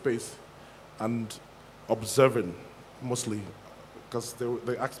in this space and observing, mostly, because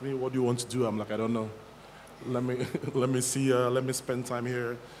they asked me, what do you want to do? I'm like, I don't know. Let me see, let me spend time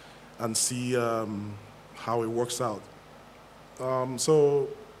here and see how it works out. So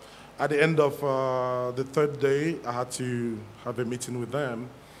at the end of the third day, I had to have a meeting with them.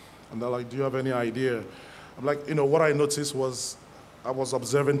 And they're like, do you have any idea? I'm like, what I noticed was I was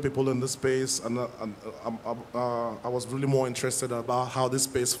observing people in the space, and I was really more interested about how this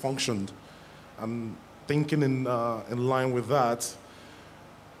space functioned. And thinking in line with that,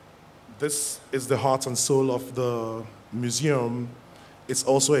 this is the heart and soul of the museum. It's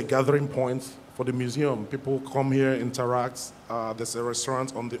also a gathering point for the museum. People come here, interact. There's a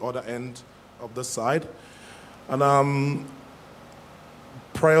restaurant on the other end of the side. And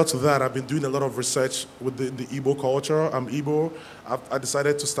prior to that, I've been doing a lot of research with the Igbo culture. I'm Igbo. I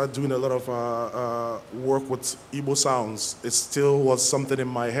decided to start doing a lot of work with Igbo sounds. It still was something in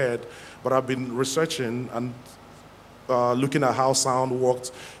my head, but I've been researching and looking at how sound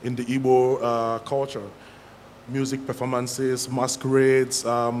worked in the Igbo culture. Music performances, masquerades,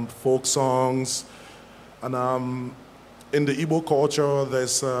 folk songs. And in the Igbo culture,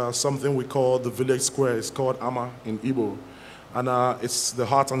 there's something we call the village square. It's called Ama in Igbo. And it's the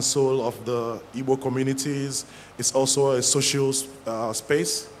heart and soul of the Igbo communities. It's also a social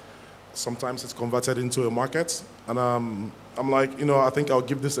space. Sometimes it's converted into a market. And I'm like, I think I'll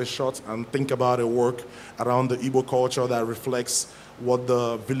give this a shot and think about a work around the Igbo culture that reflects what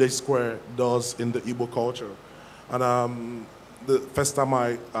the village square does in the Igbo culture. And the first time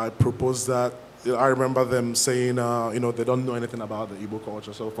I proposed that, I remember them saying, they don't know anything about the Igbo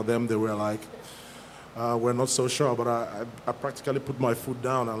culture. So for them, they were like, we're not so sure. But I practically put my foot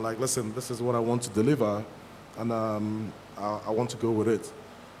down and like, listen, this is what I want to deliver. And I want to go with it.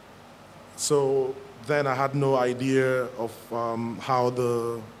 So then I had no idea of how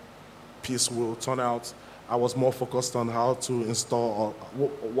the piece will turn out. I was more focused on how to install or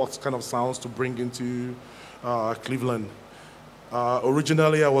what kind of sounds to bring into Cleveland.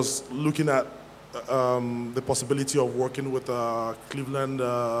 Originally, I was looking at the possibility of working with a Cleveland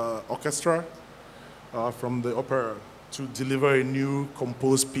orchestra from the opera to deliver a new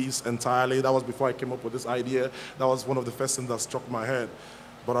composed piece entirely. That was before I came up with this idea. That was one of the first things that struck my head.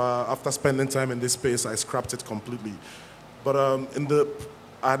 But after spending time in this space, I scrapped it completely. But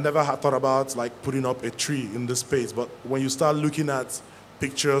I never had thought about like putting up a tree in this space. But when you start looking at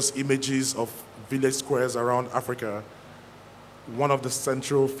pictures, images of village squares around Africa, one of the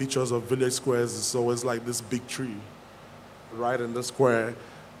central features of village squares is always like this big tree right in the square.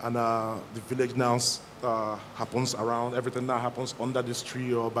 And the village now happens around, everything now happens under this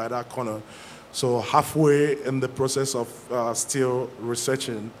tree or by that corner. So halfway in the process of still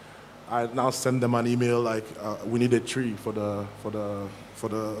researching, I now send them an email like, we need a tree for the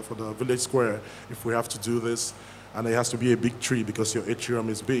village square if we have to do this. And it has to be a big tree because your atrium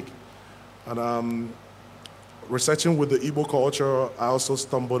is big. And researching with the Igbo culture, I also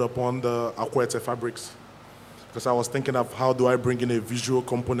stumbled upon the Akwete fabrics because I was thinking of how do I bring in a visual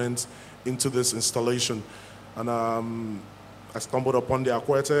component into this installation. And I stumbled upon the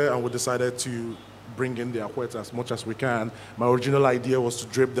Akwete and we decided to bring in the Akwete as much as we can. My original idea was to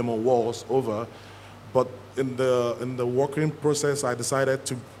drape them on walls over, but in the working process, I decided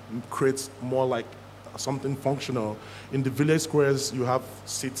to create more like something functional. In the village squares, you have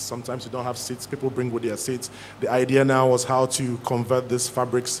seats. Sometimes you don't have seats. People bring with their seats. The idea now was how to convert these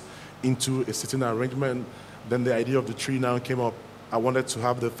fabrics into a sitting arrangement. Then the idea of the tree now came up. I wanted to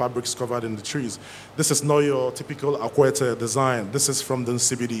have the fabrics covered in the trees. This is not your typical Akwete design. This is from the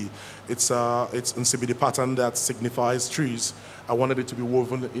Nsibidi. It's Nsibidi pattern that signifies trees. I wanted it to be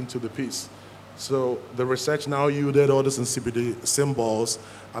woven into the piece. So the research now yielded all these Nsibidi symbols,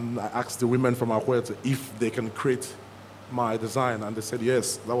 and I asked the women from Akwete if they can create my design, and they said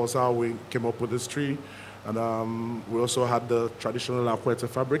yes. That was how we came up with this tree. And we also had the traditional Akwete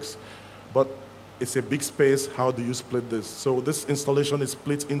fabrics. But it's a big space. How do you split this? So this installation is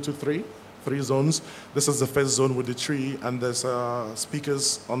split into three zones. This is the first zone with the tree, and there's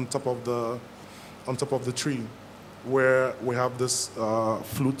speakers on top of the tree, where we have this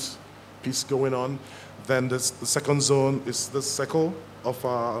flute piece going on. Then the second zone is this circle of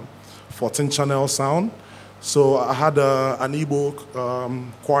 14-channel sound. So I had an Igbo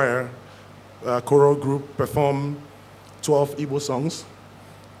choir, choral group perform 12 Igbo songs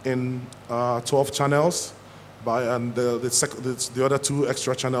in 12 channels, and the other 2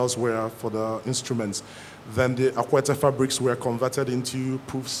 extra channels were for the instruments. Then the Akwete fabrics were converted into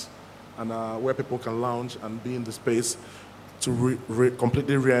poofs, and where people can lounge and be in the space to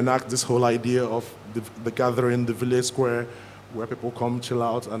completely reenact this whole idea of the gathering, the village square, where people come chill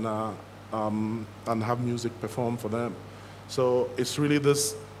out and have music performed for them. So it's really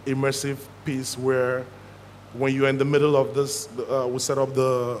this immersive piece where when you're in the middle of this, we set up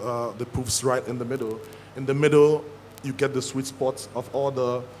the poofs right in the middle. In the middle, you get the sweet spot of all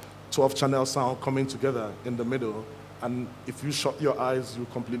the 12-channel sound coming together in the middle. And if you shut your eyes, you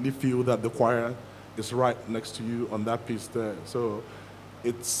completely feel that the choir is right next to you on that piece there. So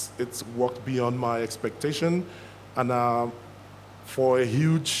it's worked beyond my expectation. And for a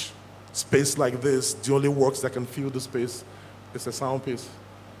huge space like this, the only works that can fill the space is a sound piece.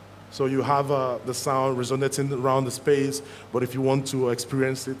 So you have the sound resonating around the space, but if you want to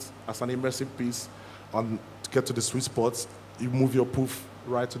experience it as an immersive piece, to get to the sweet spots, you move your poof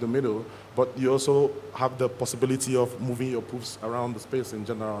right to the middle, but you also have the possibility of moving your poofs around the space in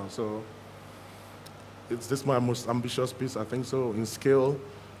general. So is this my most ambitious piece? I think so, in scale,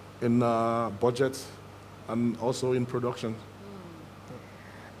 in budget, and also in production.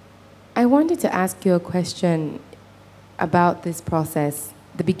 I wanted to ask you a question about this process,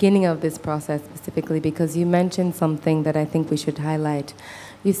 the beginning of this process specifically, because you mentioned something that I think we should highlight.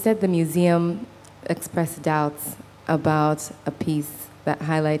 You said the museum expressed doubts about a piece that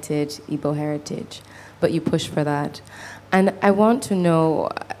highlighted Igbo heritage, but you pushed for that. And I want to know,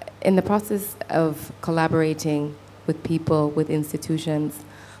 in the process of collaborating with people, with institutions,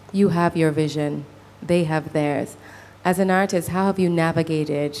 you have your vision, they have theirs. As an artist, how have you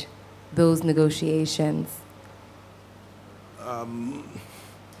navigated those negotiations?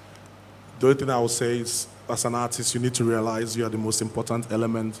 The only thing I would say is, as an artist, you need to realize you are the most important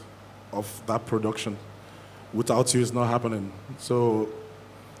element of that production. Without you, it's not happening. So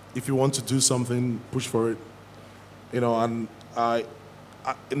if you want to do something, push for it. And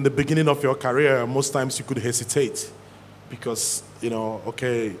in the beginning of your career, most times you could hesitate because,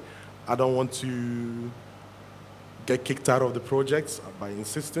 okay, I don't want to get kicked out of the project by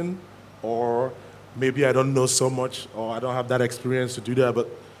insisting, or maybe I don't know so much, or I don't have that experience to do that. But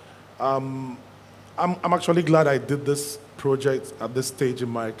I'm actually glad I did this project at this stage in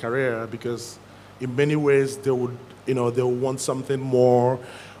my career, because in many ways they would want something more.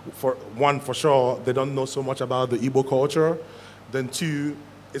 For one, for sure, they don't know so much about the Igbo culture. Then two,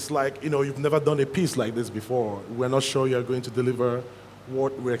 it's like, you've never done a piece like this before. We're not sure you're going to deliver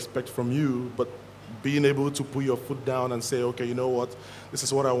what we expect from you, but being able to put your foot down and say, okay, you know what, this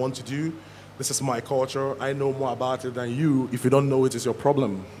is what I want to do. This is my culture. I know more about it than you. If you don't know it, it's your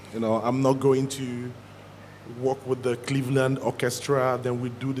problem. I'm not going to work with the Cleveland Orchestra, then we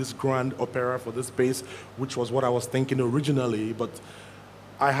do this grand opera for this space, which was what I was thinking originally. But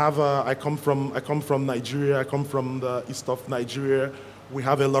I come from Nigeria. I come from the east of Nigeria. We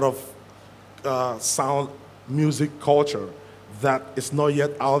have a lot of sound music culture that is not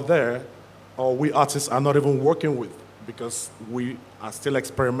yet out there, or we artists are not even working with, because we are still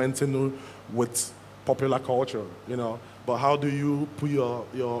experimenting with popular culture, But how do you put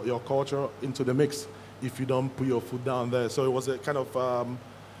your culture into the mix if you don't put your foot down there? So it was a kind of,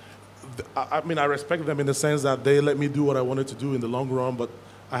 I respect them in the sense that they let me do what I wanted to do in the long run, but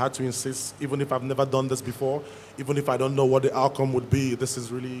I had to insist, even if I've never done this before, even if I don't know what the outcome would be, this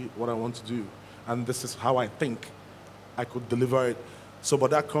is really what I want to do. And this is how I think I could deliver it. So,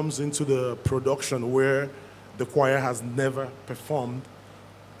 but that comes into the production where the choir has never performed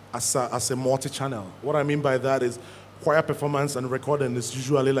as a multi-channel. What I mean by that is choir performance and recording is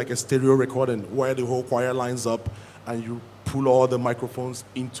usually like a stereo recording where the whole choir lines up and you pull all the microphones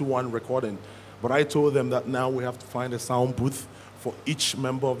into one recording. But I told them that now we have to find a sound booth for each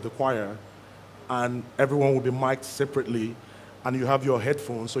member of the choir, and everyone will be mic'd separately, and you have your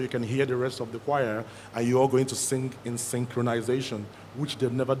headphones so you can hear the rest of the choir, and you're all going to sing in synchronization, which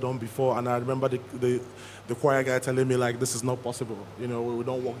they've never done before. And I remember the choir guy telling me, like, this is not possible. We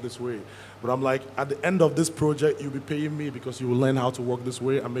don't work this way. But I'm like, at the end of this project, you'll be paying me because you will learn how to work this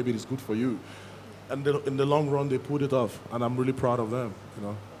way, and maybe it's good for you. And in the long run, they pulled it off, and I'm really proud of them.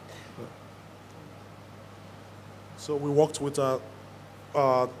 So we worked with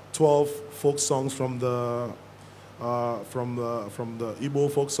 12 folk songs from the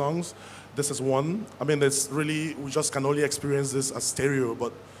Igbo folk songs. This is one. It's really, we just can only experience this as stereo,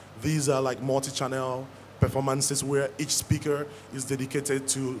 but these are like multi-channel performances where each speaker is dedicated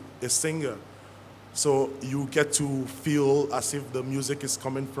to a singer. So you get to feel as if the music is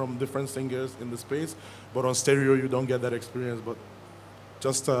coming from different singers in the space, but on stereo you don't get that experience. But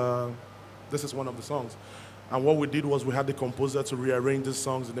just, this is one of the songs. And what we did was we had the composer to rearrange these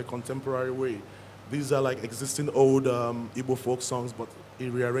songs in a contemporary way. These are like existing old Igbo folk songs, but he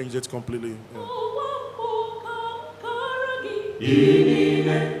rearranged it completely.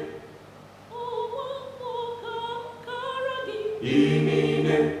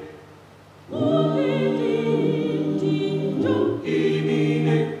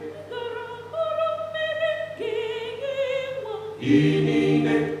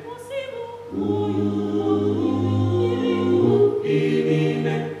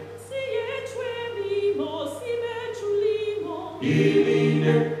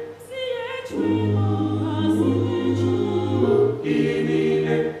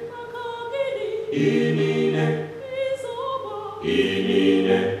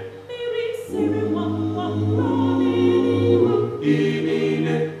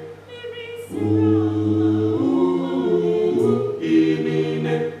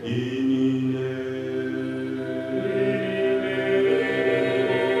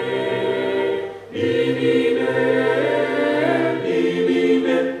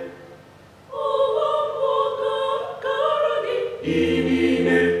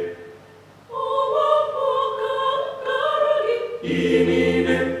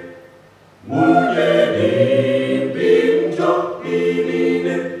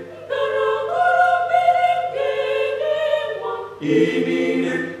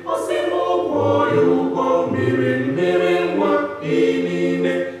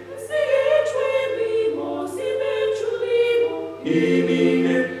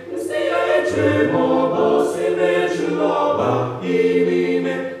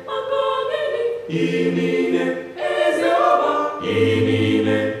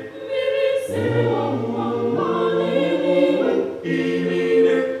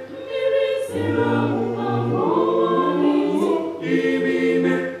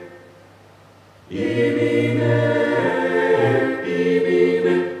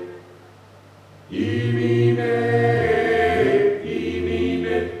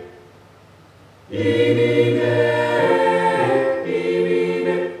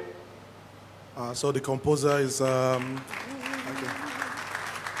 So the composer is the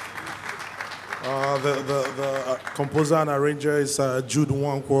composer and arranger is Jude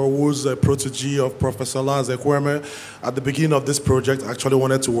Nwankwo, who's a protege of Professor Lars Ekweme. At the beginning of this project, I actually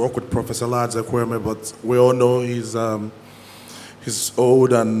wanted to work with Professor Lars Ekweme, but we all know he's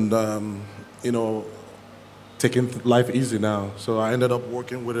old and you know, taking life easy now. So I ended up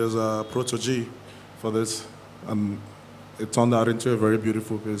working with his protege for this, and it turned out into a very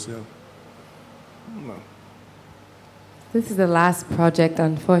beautiful piece. Yeah. No. This is the last project,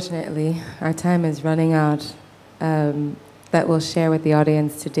 unfortunately. Our time is running out, that we'll share with the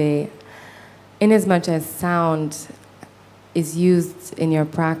audience today. Inasmuch as sound is used in your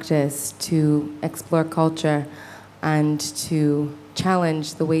practice to explore culture and to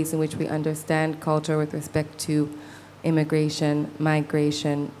challenge the ways in which we understand culture with respect to immigration,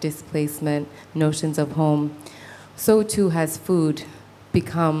 migration, displacement, notions of home, so too has food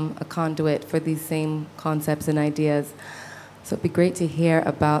become a conduit for these same concepts and ideas. So it'd be great to hear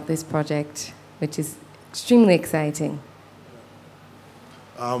about this project, which is extremely exciting.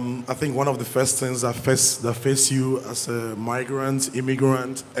 I think one of the first things that face you as a migrant,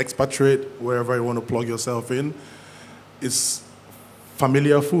 immigrant, expatriate, wherever you want to plug yourself in, is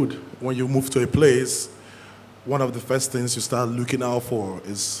familiar food. When you move to a place, one of the first things you start looking out for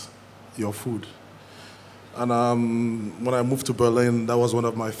is your food. And when I moved to Berlin, that was one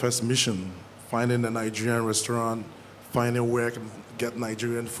of my first missions, finding a Nigerian restaurant, finding where I can get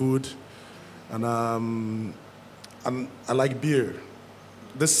Nigerian food. And I like beer.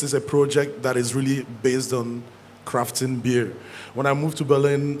 This is a project that is really based on crafting beer. When I moved to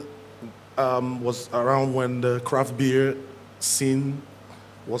Berlin, was around when the craft beer scene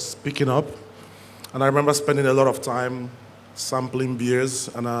was picking up. And I remember spending a lot of time sampling beers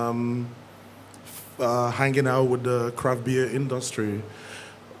and hanging out with the craft beer industry,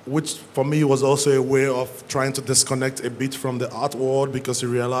 which for me was also a way of trying to disconnect a bit from the art world, because you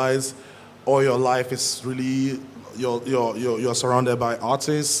realize all your life is really, you're surrounded by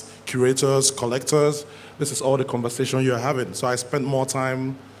artists, curators, collectors. This is all the conversation you're having. So I spent more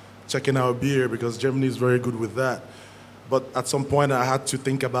time checking out beer because Germany is very good with that. But at some point I had to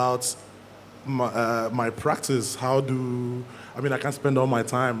think about my practice. I can't spend all my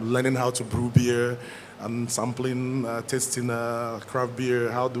time learning how to brew beer and sampling, tasting craft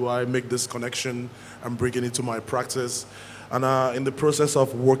beer. How do I make this connection and bring it into my practice? And in the process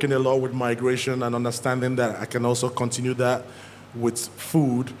of working a lot with migration and understanding that I can also continue that with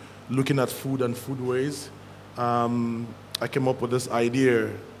food, looking at food and food ways, I came up with this idea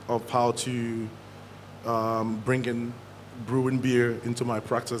of how to bring in brewing beer into my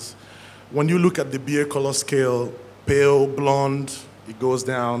practice. When you look at the beer color scale, pale, blonde, it goes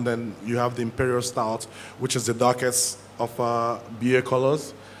down, then you have the Imperial Stout, which is the darkest of beer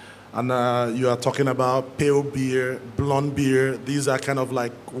colors. And you are talking about pale beer, blonde beer. These are kind of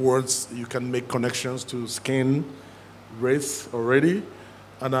like words you can make connections to skin, race already.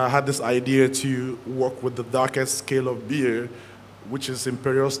 And I had this idea to work with the darkest scale of beer, which is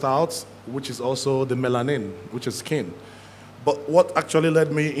Imperial Stout, which is also the melanin, which is skin. But what actually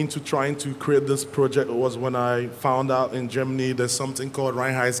led me into trying to create this project was when I found out in Germany there's something called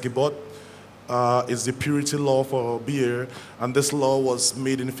Reinheitsgebot. It's the purity law for beer, and this law was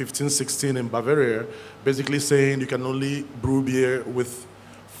made in 1516 in Bavaria, basically saying you can only brew beer with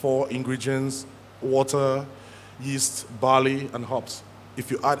 4 ingredients: water, yeast, barley, and hops.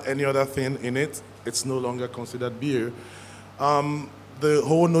 If you add any other thing in it, it's no longer considered beer. The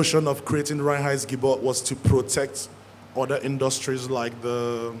whole notion of creating Reinheitsgebot was to protect other industries like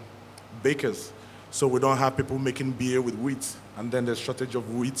the bakers. So we don't have people making beer with wheat, and then there's shortage of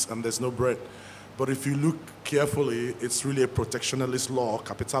wheat and there's no bread. But if you look carefully, it's really a protectionist law,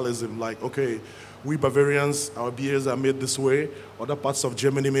 capitalism. Like, okay, we Bavarians, our beers are made this way. Other parts of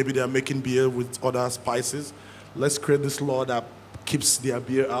Germany, maybe they're making beer with other spices. Let's create this law that keeps their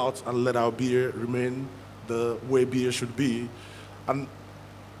beer out and let our beer remain the way beer should be. And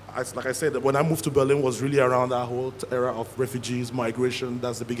like I said, when I moved to Berlin was really around that whole era of refugees, migration.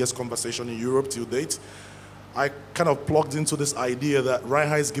 That's the biggest conversation in Europe till date. I kind of plugged into this idea that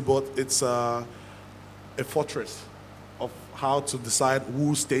Reinheitsgebot, it's a fortress of how to decide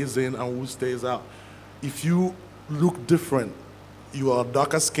who stays in and who stays out. If you look different, you are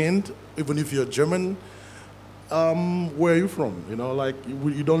darker skinned, even if you're German, where are you from? You know, like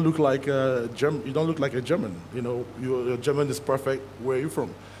you don't look like a German. You don't look like a German. You know, your German is perfect. Where are you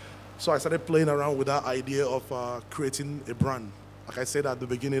from? So I started playing around with that idea of creating a brand. Like I said at the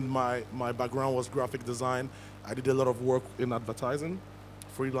beginning, my background was graphic design. I did a lot of work in advertising,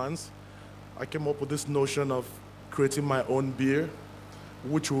 freelance. I came up with this notion of creating my own beer,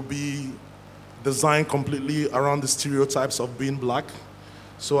 which will be designed completely around the stereotypes of being black.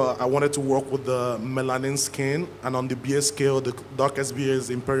 So I wanted to work with the melanin skin, and on the beer scale, the darkest beer is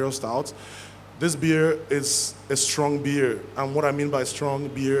Imperial Stout. This beer is a strong beer, and what I mean by strong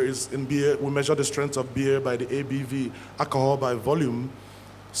beer is in beer, we measure the strength of beer by the ABV, alcohol by volume.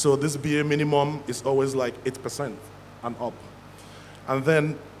 So this beer minimum is always like 8% and up. And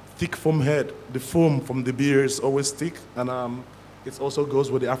then thick foam head, the foam from the beer is always thick, and it also goes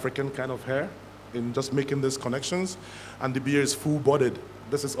with the African kind of hair in just making these connections. And the beer is full-bodied.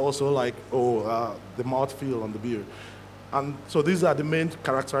 This is also like, the mouthfeel on the beer. And so these are the main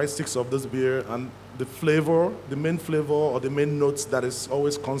characteristics of this beer, and the flavor, the main flavor or the main notes that is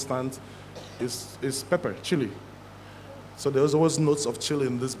always constant is pepper, chili. So there's always notes of chili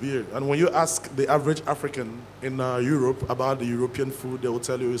in this beer. And when you ask the average African in Europe about the European food, they will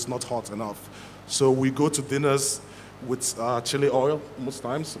tell you it's not hot enough. So we go to dinners with chili oil most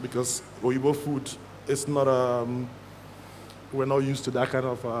times because Oyibo food is not, we're not used to that kind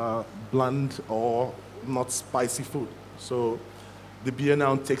of bland or not spicy food. So the beer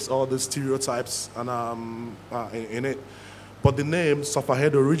now takes all the stereotypes and in it. But the name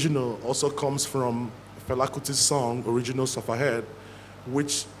Sufferhead Original also comes from Fela Kuti's song, Original Sufferhead,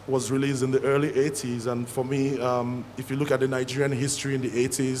 which was released in the early 80s. And for me, if you look at the Nigerian history in the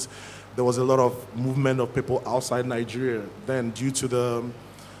 80s, there was a lot of movement of people outside Nigeria. Then due to the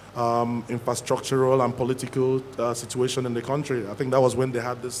infrastructural and political situation in the country, I think that was when they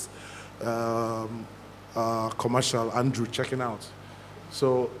had this commercial, Andrew Checking Out.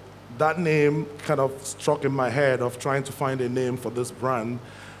 So that name kind of struck in my head of trying to find a name for this brand.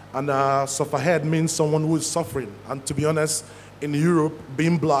 And sufferhead means someone who is suffering. And to be honest, in Europe,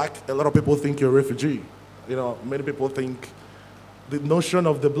 being black, a lot of people think you're a refugee. You know, many people think the notion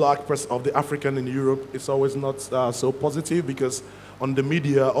of the black person, of the African in Europe is always not so positive, because on the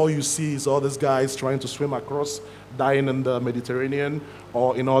media, all you see is all these guys trying to swim across, dying in the Mediterranean,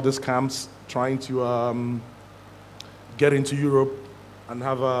 or in all these camps trying to get into Europe and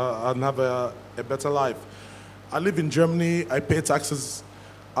have a better life. I live in Germany, I pay taxes,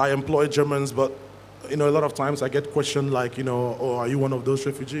 I employ Germans, but a lot of times I get questioned like, oh, are you one of those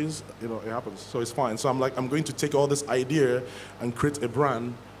refugees? It happens, so it's fine. So I'm like, I'm going to take all this idea and create a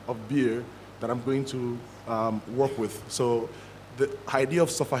brand of beer that I'm going to work with. So the idea of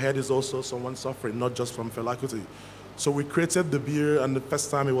Sufferhead is also someone suffering, not just from Fela Kuti. So we created the beer, and the first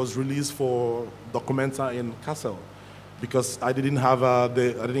time it was released for Documenta in Kassel, because I didn't have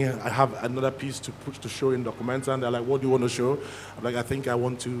I have another piece to push to show in Documenta, and they're like, what do you want to show? I'm like, I think I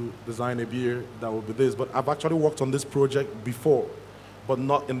want to design a beer that will be this. But I've actually worked on this project before, but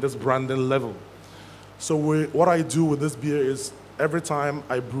not in this branding level. So what I do with this beer is every time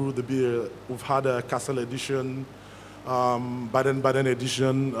I brew the beer, we've had a Kassel edition, Baden-Baden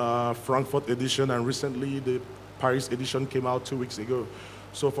edition, Frankfurt edition, and recently the Paris edition came out 2 weeks ago.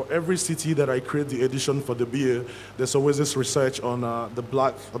 So for every city that I create the edition for the beer, there's always this research on the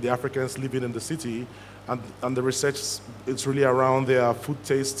black or the Africans living in the city, and the research, it's really around their food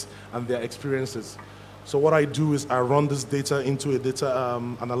taste and their experiences. So what I do is I run this data into a data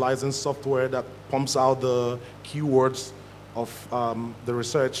analyzing software that pumps out the keywords of the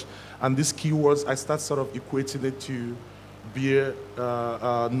research, and these keywords, I start sort of equating it to beer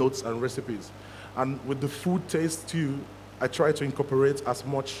notes and recipes. And with the food taste too, I try to incorporate as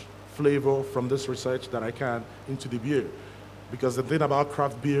much flavor from this research that I can into the beer. Because the thing about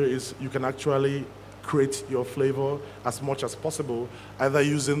craft beer is you can actually create your flavor as much as possible, either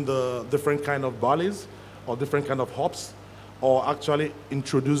using the different kind of barleys or different kind of hops, or actually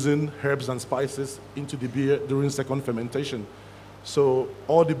introducing herbs and spices into the beer during second fermentation. So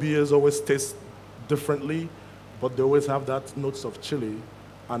all the beers always taste differently, but they always have that notes of chili.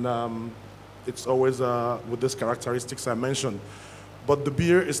 And it's always with these characteristics I mentioned. But the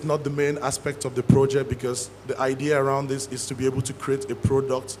beer is not the main aspect of the project, because the idea around this is to be able to create a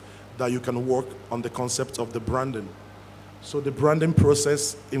product that you can work on the concept of the branding. So the branding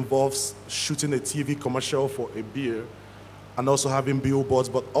process involves shooting a TV commercial for a beer and also having billboards,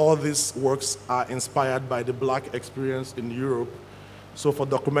 but all these works are inspired by the black experience in Europe. So for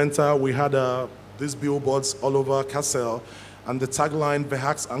Documenta, we had these billboards all over Kassel, and the tagline, "Wer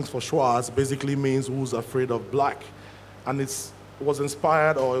hat's Angst vor Schwarz," basically means who's afraid of black. And it was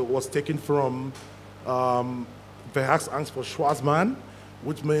inspired, or it was taken from "Wer hat's Angst vor Schwarzmann,"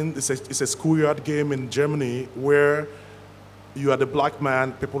 which means it's a schoolyard game in Germany where you are the black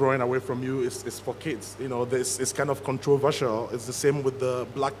man, people running away from you. It's for kids. It's kind of controversial. It's the same with the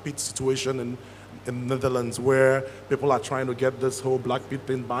Black Pit situation in the Netherlands, where people are trying to get this whole Black Pit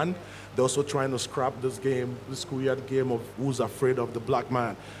thing banned. They're also trying to scrap this game, the schoolyard game of who's afraid of the black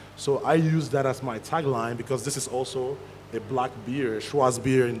man. So I use that as my tagline because this is also a black beer,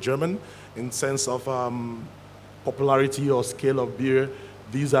 Schwarzbier in German, in sense of popularity or scale of beer.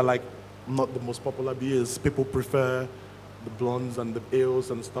 These are like not the most popular beers. People prefer the blondes and the ales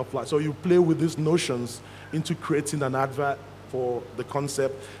and stuff like. So you play with these notions into creating an advert for the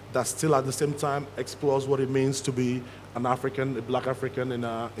concept that still at the same time explores what it means to be an African, a black African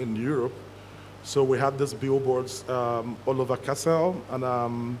in Europe. So we had these billboards all over Kassel, and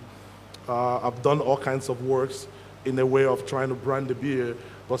I've done all kinds of works in a way of trying to brand the beer,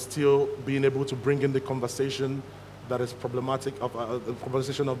 but still being able to bring in the conversation that is problematic of the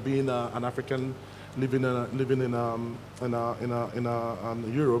conversation of being an African living in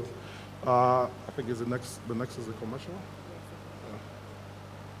Europe. I think the next is a commercial.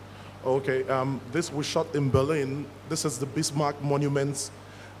 Okay, this was shot in Berlin. This is the Bismarck Monuments,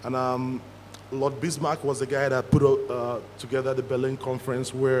 and Lord Bismarck was the guy that put together the Berlin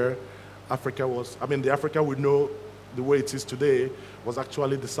Conference, where Africa was. I mean, the Africa we know the way it is today was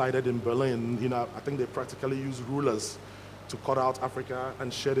actually decided in Berlin. You know, I think they practically used rulers to cut out Africa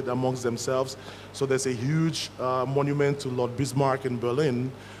and share it amongst themselves. So there's a huge monument to Lord Bismarck in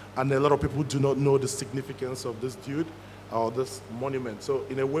Berlin, and a lot of people do not know the significance of this dude or this monument. So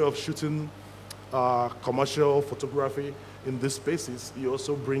in a way of shooting commercial photography in these spaces, you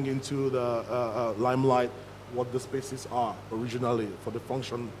also bring into the limelight what the spaces are originally for the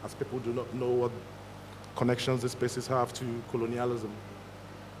function, as people do not know what connections the spaces have to colonialism.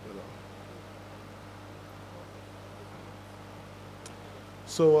 You know.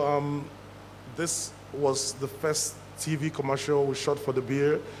 So this was the first TV commercial we shot for the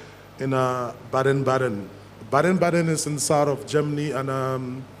beer in Baden-Baden. Baden-Baden is in the south of Germany,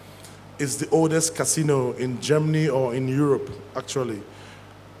 and it's the oldest casino in Germany or in Europe, actually.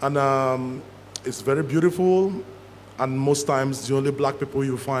 And it's very beautiful, and most times the only black people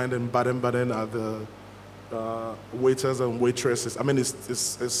you find in Baden-Baden are the waiters and waitresses. I mean,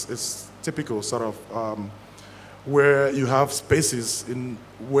 it's typical sort of where you have spaces in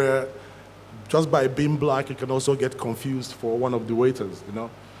where just by being black you can also get confused for one of the waiters, you know.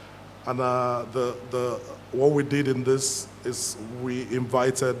 And what we did in this is we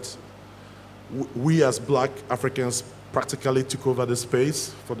invited, we as black Africans practically took over the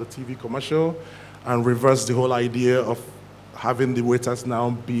space for the TV commercial and reversed the whole idea of having the waiters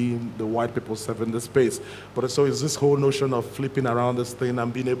now being the white people serving the space. But so it's this whole notion of flipping around this thing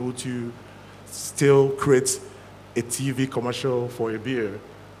and being able to still create a TV commercial for a beer,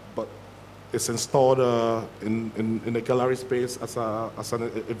 but it's installed in a gallery space as a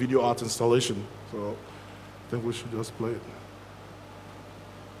video art installation. So I think we should just play it.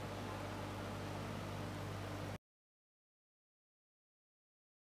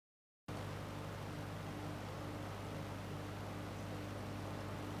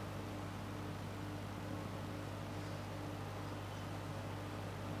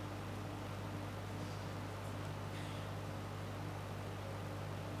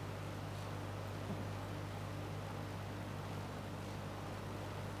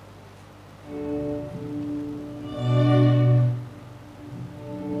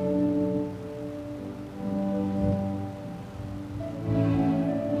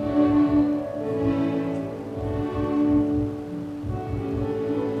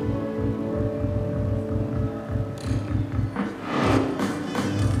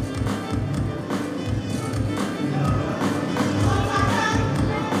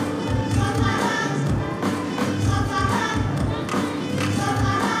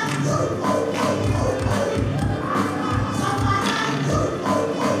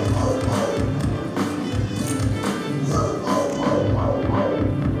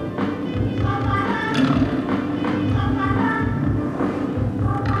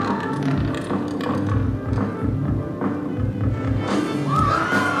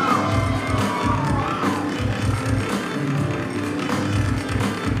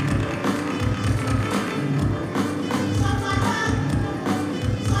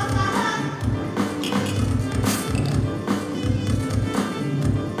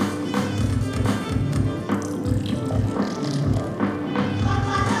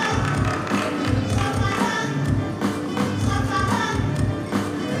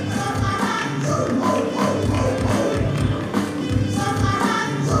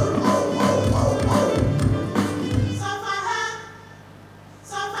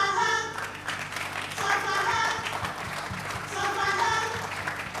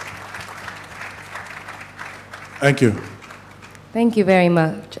 Thank you. Thank you very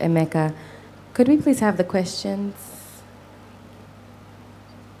much, Emeka. Could we please have the questions?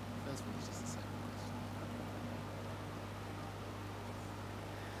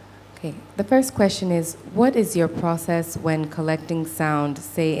 Okay, the first question is, what is your process when collecting sound,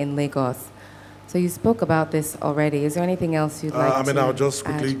 say in Lagos? So you spoke about this already. Is there anything else you'd like to I'll just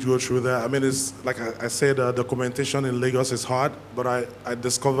quickly add? go through that. I mean, it's like I said, documentation in Lagos is hard, but I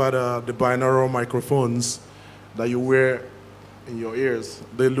discovered the binaural microphones that you wear in your ears.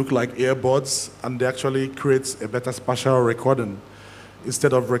 They look like earbuds, and they actually create a better spatial recording.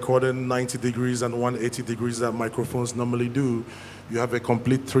 Instead of recording 90 degrees and 180 degrees that microphones normally do, you have a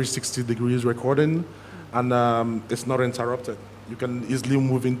complete 360 degrees recording, and it's not interrupted. You can easily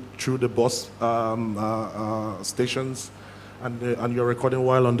move in through the bus stations, and you're recording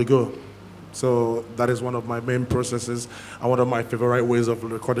while on the go. So that is one of my main processes and one of my favorite ways of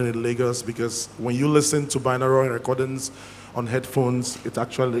recording in Lagos, because when you listen to binaural recordings on headphones, it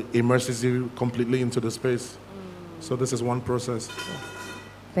actually immerses you completely into the space. So this is one process.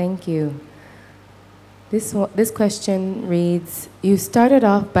 Thank you. This question reads, you started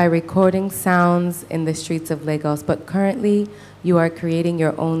off by recording sounds in the streets of Lagos, but currently you are creating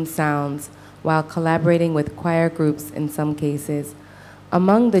your own sounds while collaborating with choir groups in some cases.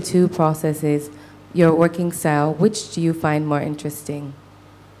 Among the two processes, your working style, which do you find more interesting?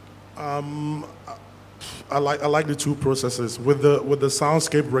 I like the two processes. With the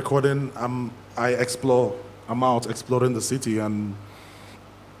soundscape recording, I explore. I'm out exploring the city, and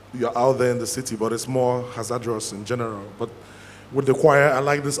you're out there in the city, but it's more hazardous in general. But with the choir, I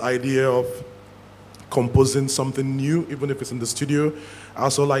like this idea of composing something new, even if it's in the studio. I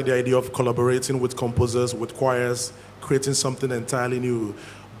also like the idea of collaborating with composers, with choirs, creating something entirely new.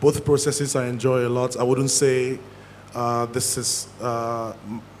 Both processes I enjoy a lot. I wouldn't say I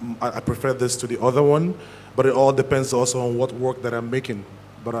prefer this to the other one, but it all depends also on what work that I'm making.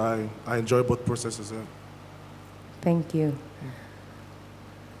 But I enjoy both processes. Yeah. Thank you.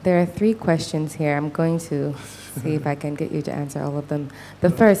 There are 3 questions here. I'm going to see if I can get you to answer all of them. The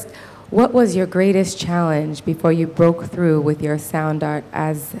first, what was your greatest challenge before you broke through with your sound art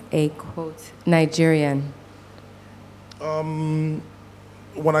as a, quote, Nigerian? When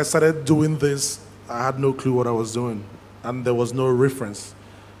I started doing this, I had no clue what I was doing, and there was no reference.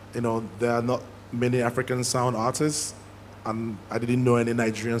 You know, there are not many African sound artists, and I didn't know any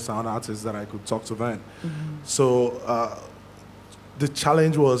Nigerian sound artists that I could talk to then. So the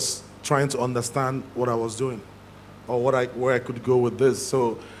challenge was trying to understand what I was doing, or where I could go with this.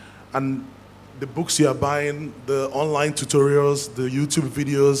 So, and the books you are buying, the online tutorials, the YouTube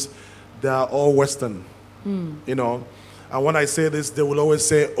videos, they are all Western, you know. And when I say this, they will always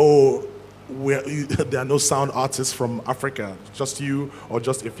say, oh, there are no sound artists from Africa, just you or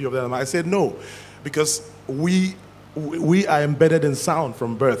just a few of them. I said no, because we are embedded in sound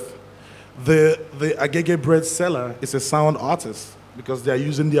from birth. The agege bread seller is a sound artist, because they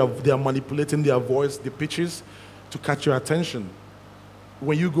are manipulating their voice, the pitches, to catch your attention.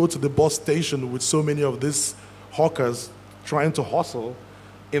 When you go to the bus station with so many of these hawkers trying to hustle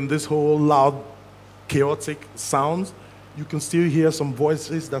in this whole loud, chaotic sound, you can still hear some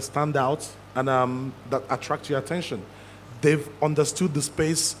voices that stand out and that attract your attention. They've understood the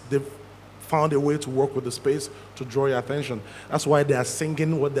space. They've found a way to work with the space to draw your attention. That's why they are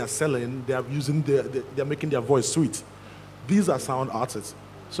singing what they're selling. They are they're making their voice sweet. These are sound artists.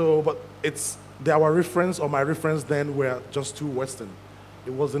 So, but our reference or my reference then were just too Western.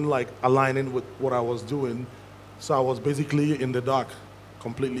 It wasn't like aligning with what I was doing. So I was basically in the dark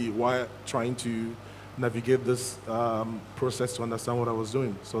completely while trying to navigate this process to understand what I was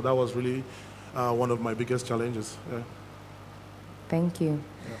doing. So that was really one of my biggest challenges. Yeah. Thank you.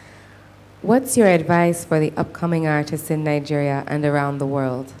 Yeah. What's your advice for the upcoming artists in Nigeria and around the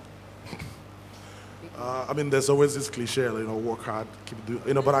world? I mean, there's always this cliche, you know, work hard, keep doing,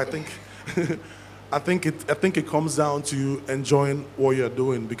 you know. But I think, I think it comes down to enjoying what you're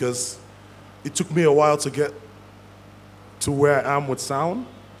doing, because it took me a while to get to where I am with sound.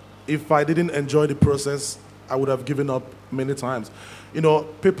 If I didn't enjoy the process, I would have given up many times. You know,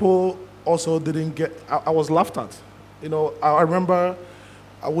 people also didn't get. I was laughed at. You know, I remember.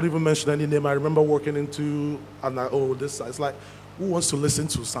 I wouldn't even mention any name. I remember working into, and it's like, who wants to listen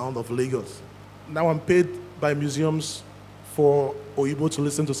to Sound of Lagos? Now I'm paid by museums for Oyibo to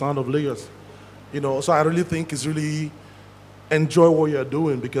listen to Sound of Lagos. You know, so I really think it's really enjoy what you're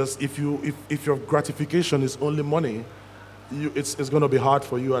doing, because if your gratification is only money, it's going to be hard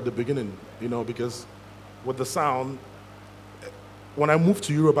for you at the beginning. You know, because with the sound, when I moved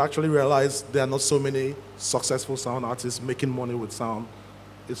to Europe, I actually realized there are not so many successful sound artists making money with sound.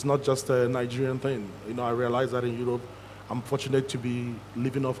 It's not just a Nigerian thing. You know, I realized that in Europe, I'm fortunate to be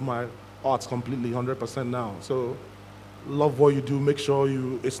living off my arts completely, 100% now. So, love what you do. Make sure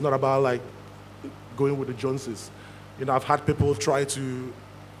it's not about like going with the Joneses. You know, I've had people try to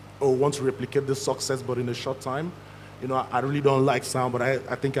oh, want to replicate this success, but in a short time. You know, I really don't like sound, but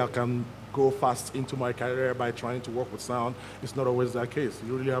I think I can go fast into my career by trying to work with sound. It's not always that case.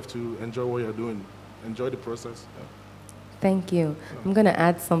 You really have to enjoy what you're doing, enjoy the process. Yeah. Thank you. I'm going to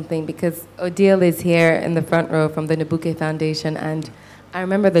add something because Odile is here in the front row from the Nabuke Foundation, and I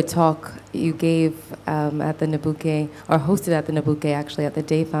remember the talk you gave at the Nabuke, or hosted at the Nabuke actually, at the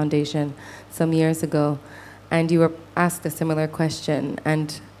Day Foundation some years ago, and you were asked a similar question,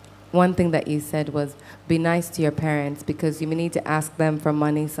 and one thing that you said was, be nice to your parents because you may need to ask them for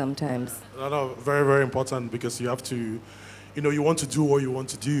money sometimes. No, very, very important because you have to, you know, you want to do what you want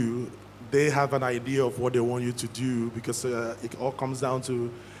to do. They have an idea of what they want you to do because it all comes down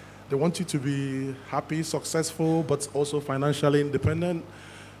to, they want you to be happy, successful, but also financially independent.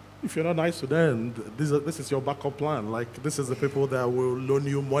 If you're not nice to them, this is your backup plan. Like, this is the people that will loan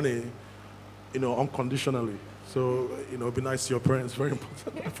you money, you know, unconditionally. So, you know, be nice to your parents, very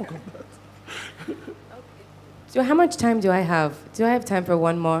important. I forgot that. So how much time do I have? Do I have time for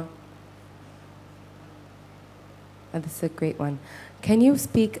one more? Oh, this is a great one. Can you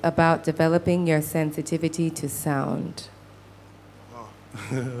speak about developing your sensitivity to sound?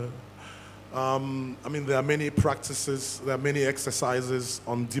 I mean, there are many practices, there are many exercises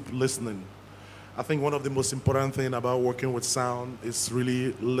on deep listening. I think one of the most important things about working with sound is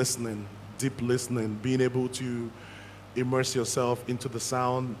really listening. Deep listening, being able to immerse yourself into the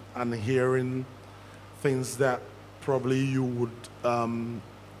sound and hearing things that probably you would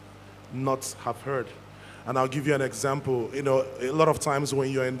not have heard. And I'll give you an example. You know, a lot of times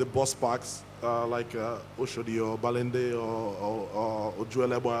when you're in the bus parks, like Oshodi or Balende or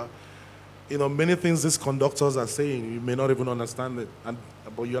Ojuelebwa, you know, many things these conductors are saying, you may not even understand it,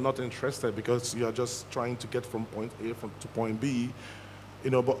 but you're not interested because you're just trying to get from point A to point B, you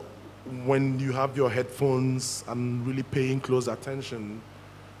know, but when you have your headphones and really paying close attention,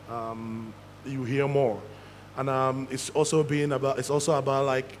 you hear more. And it's also about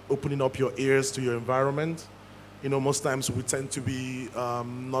like opening up your ears to your environment. You know, most times we tend to be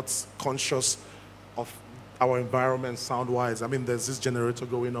not conscious of our environment sound-wise. I mean, there's this generator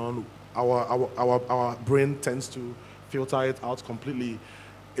going on. Our brain tends to filter it out completely.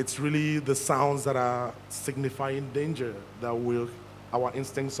 It's really the sounds that are signifying danger that will our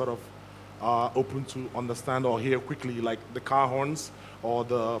instincts sort of are open to understand or hear quickly, like the car horns or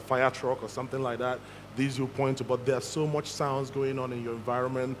the fire truck or something like that. These you point to, but there's so much sounds going on in your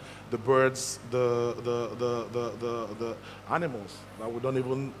environment, the birds, the animals that we don't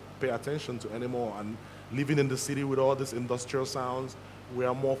even pay attention to anymore. And living in the city with all these industrial sounds, we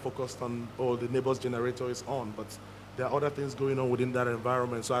are more focused on, oh, the neighbor's generator is on, but there are other things going on within that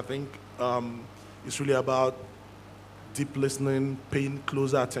environment. So I think it's really about deep listening, paying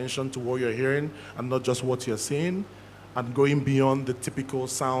closer attention to what you're hearing and not just what you're seeing, and going beyond the typical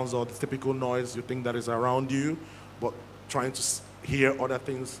sounds or the typical noise you think that is around you, but trying to hear other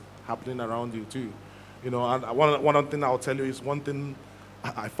things happening around you too. You know, and one thing I'll tell you is one thing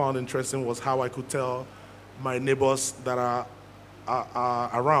I found interesting was how I could tell my neighbors that are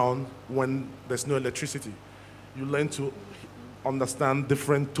around when there's no electricity. You learn to understand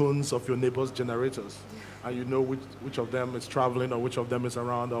different tones of your neighbors' generators. And you know which of them is traveling or which of them is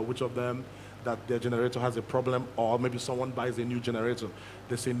around or which of them that their generator has a problem, or maybe someone buys a new generator.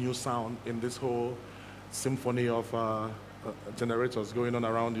 There's a new sound in this whole symphony of generators going on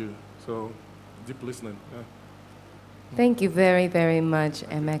around you. So deep listening. Yeah. Thank you very, very much,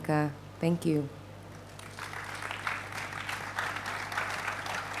 Emeka. Thank you.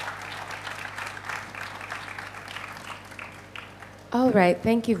 All right,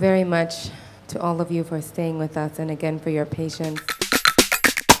 thank you very much to all of you for staying with us and again for your patience.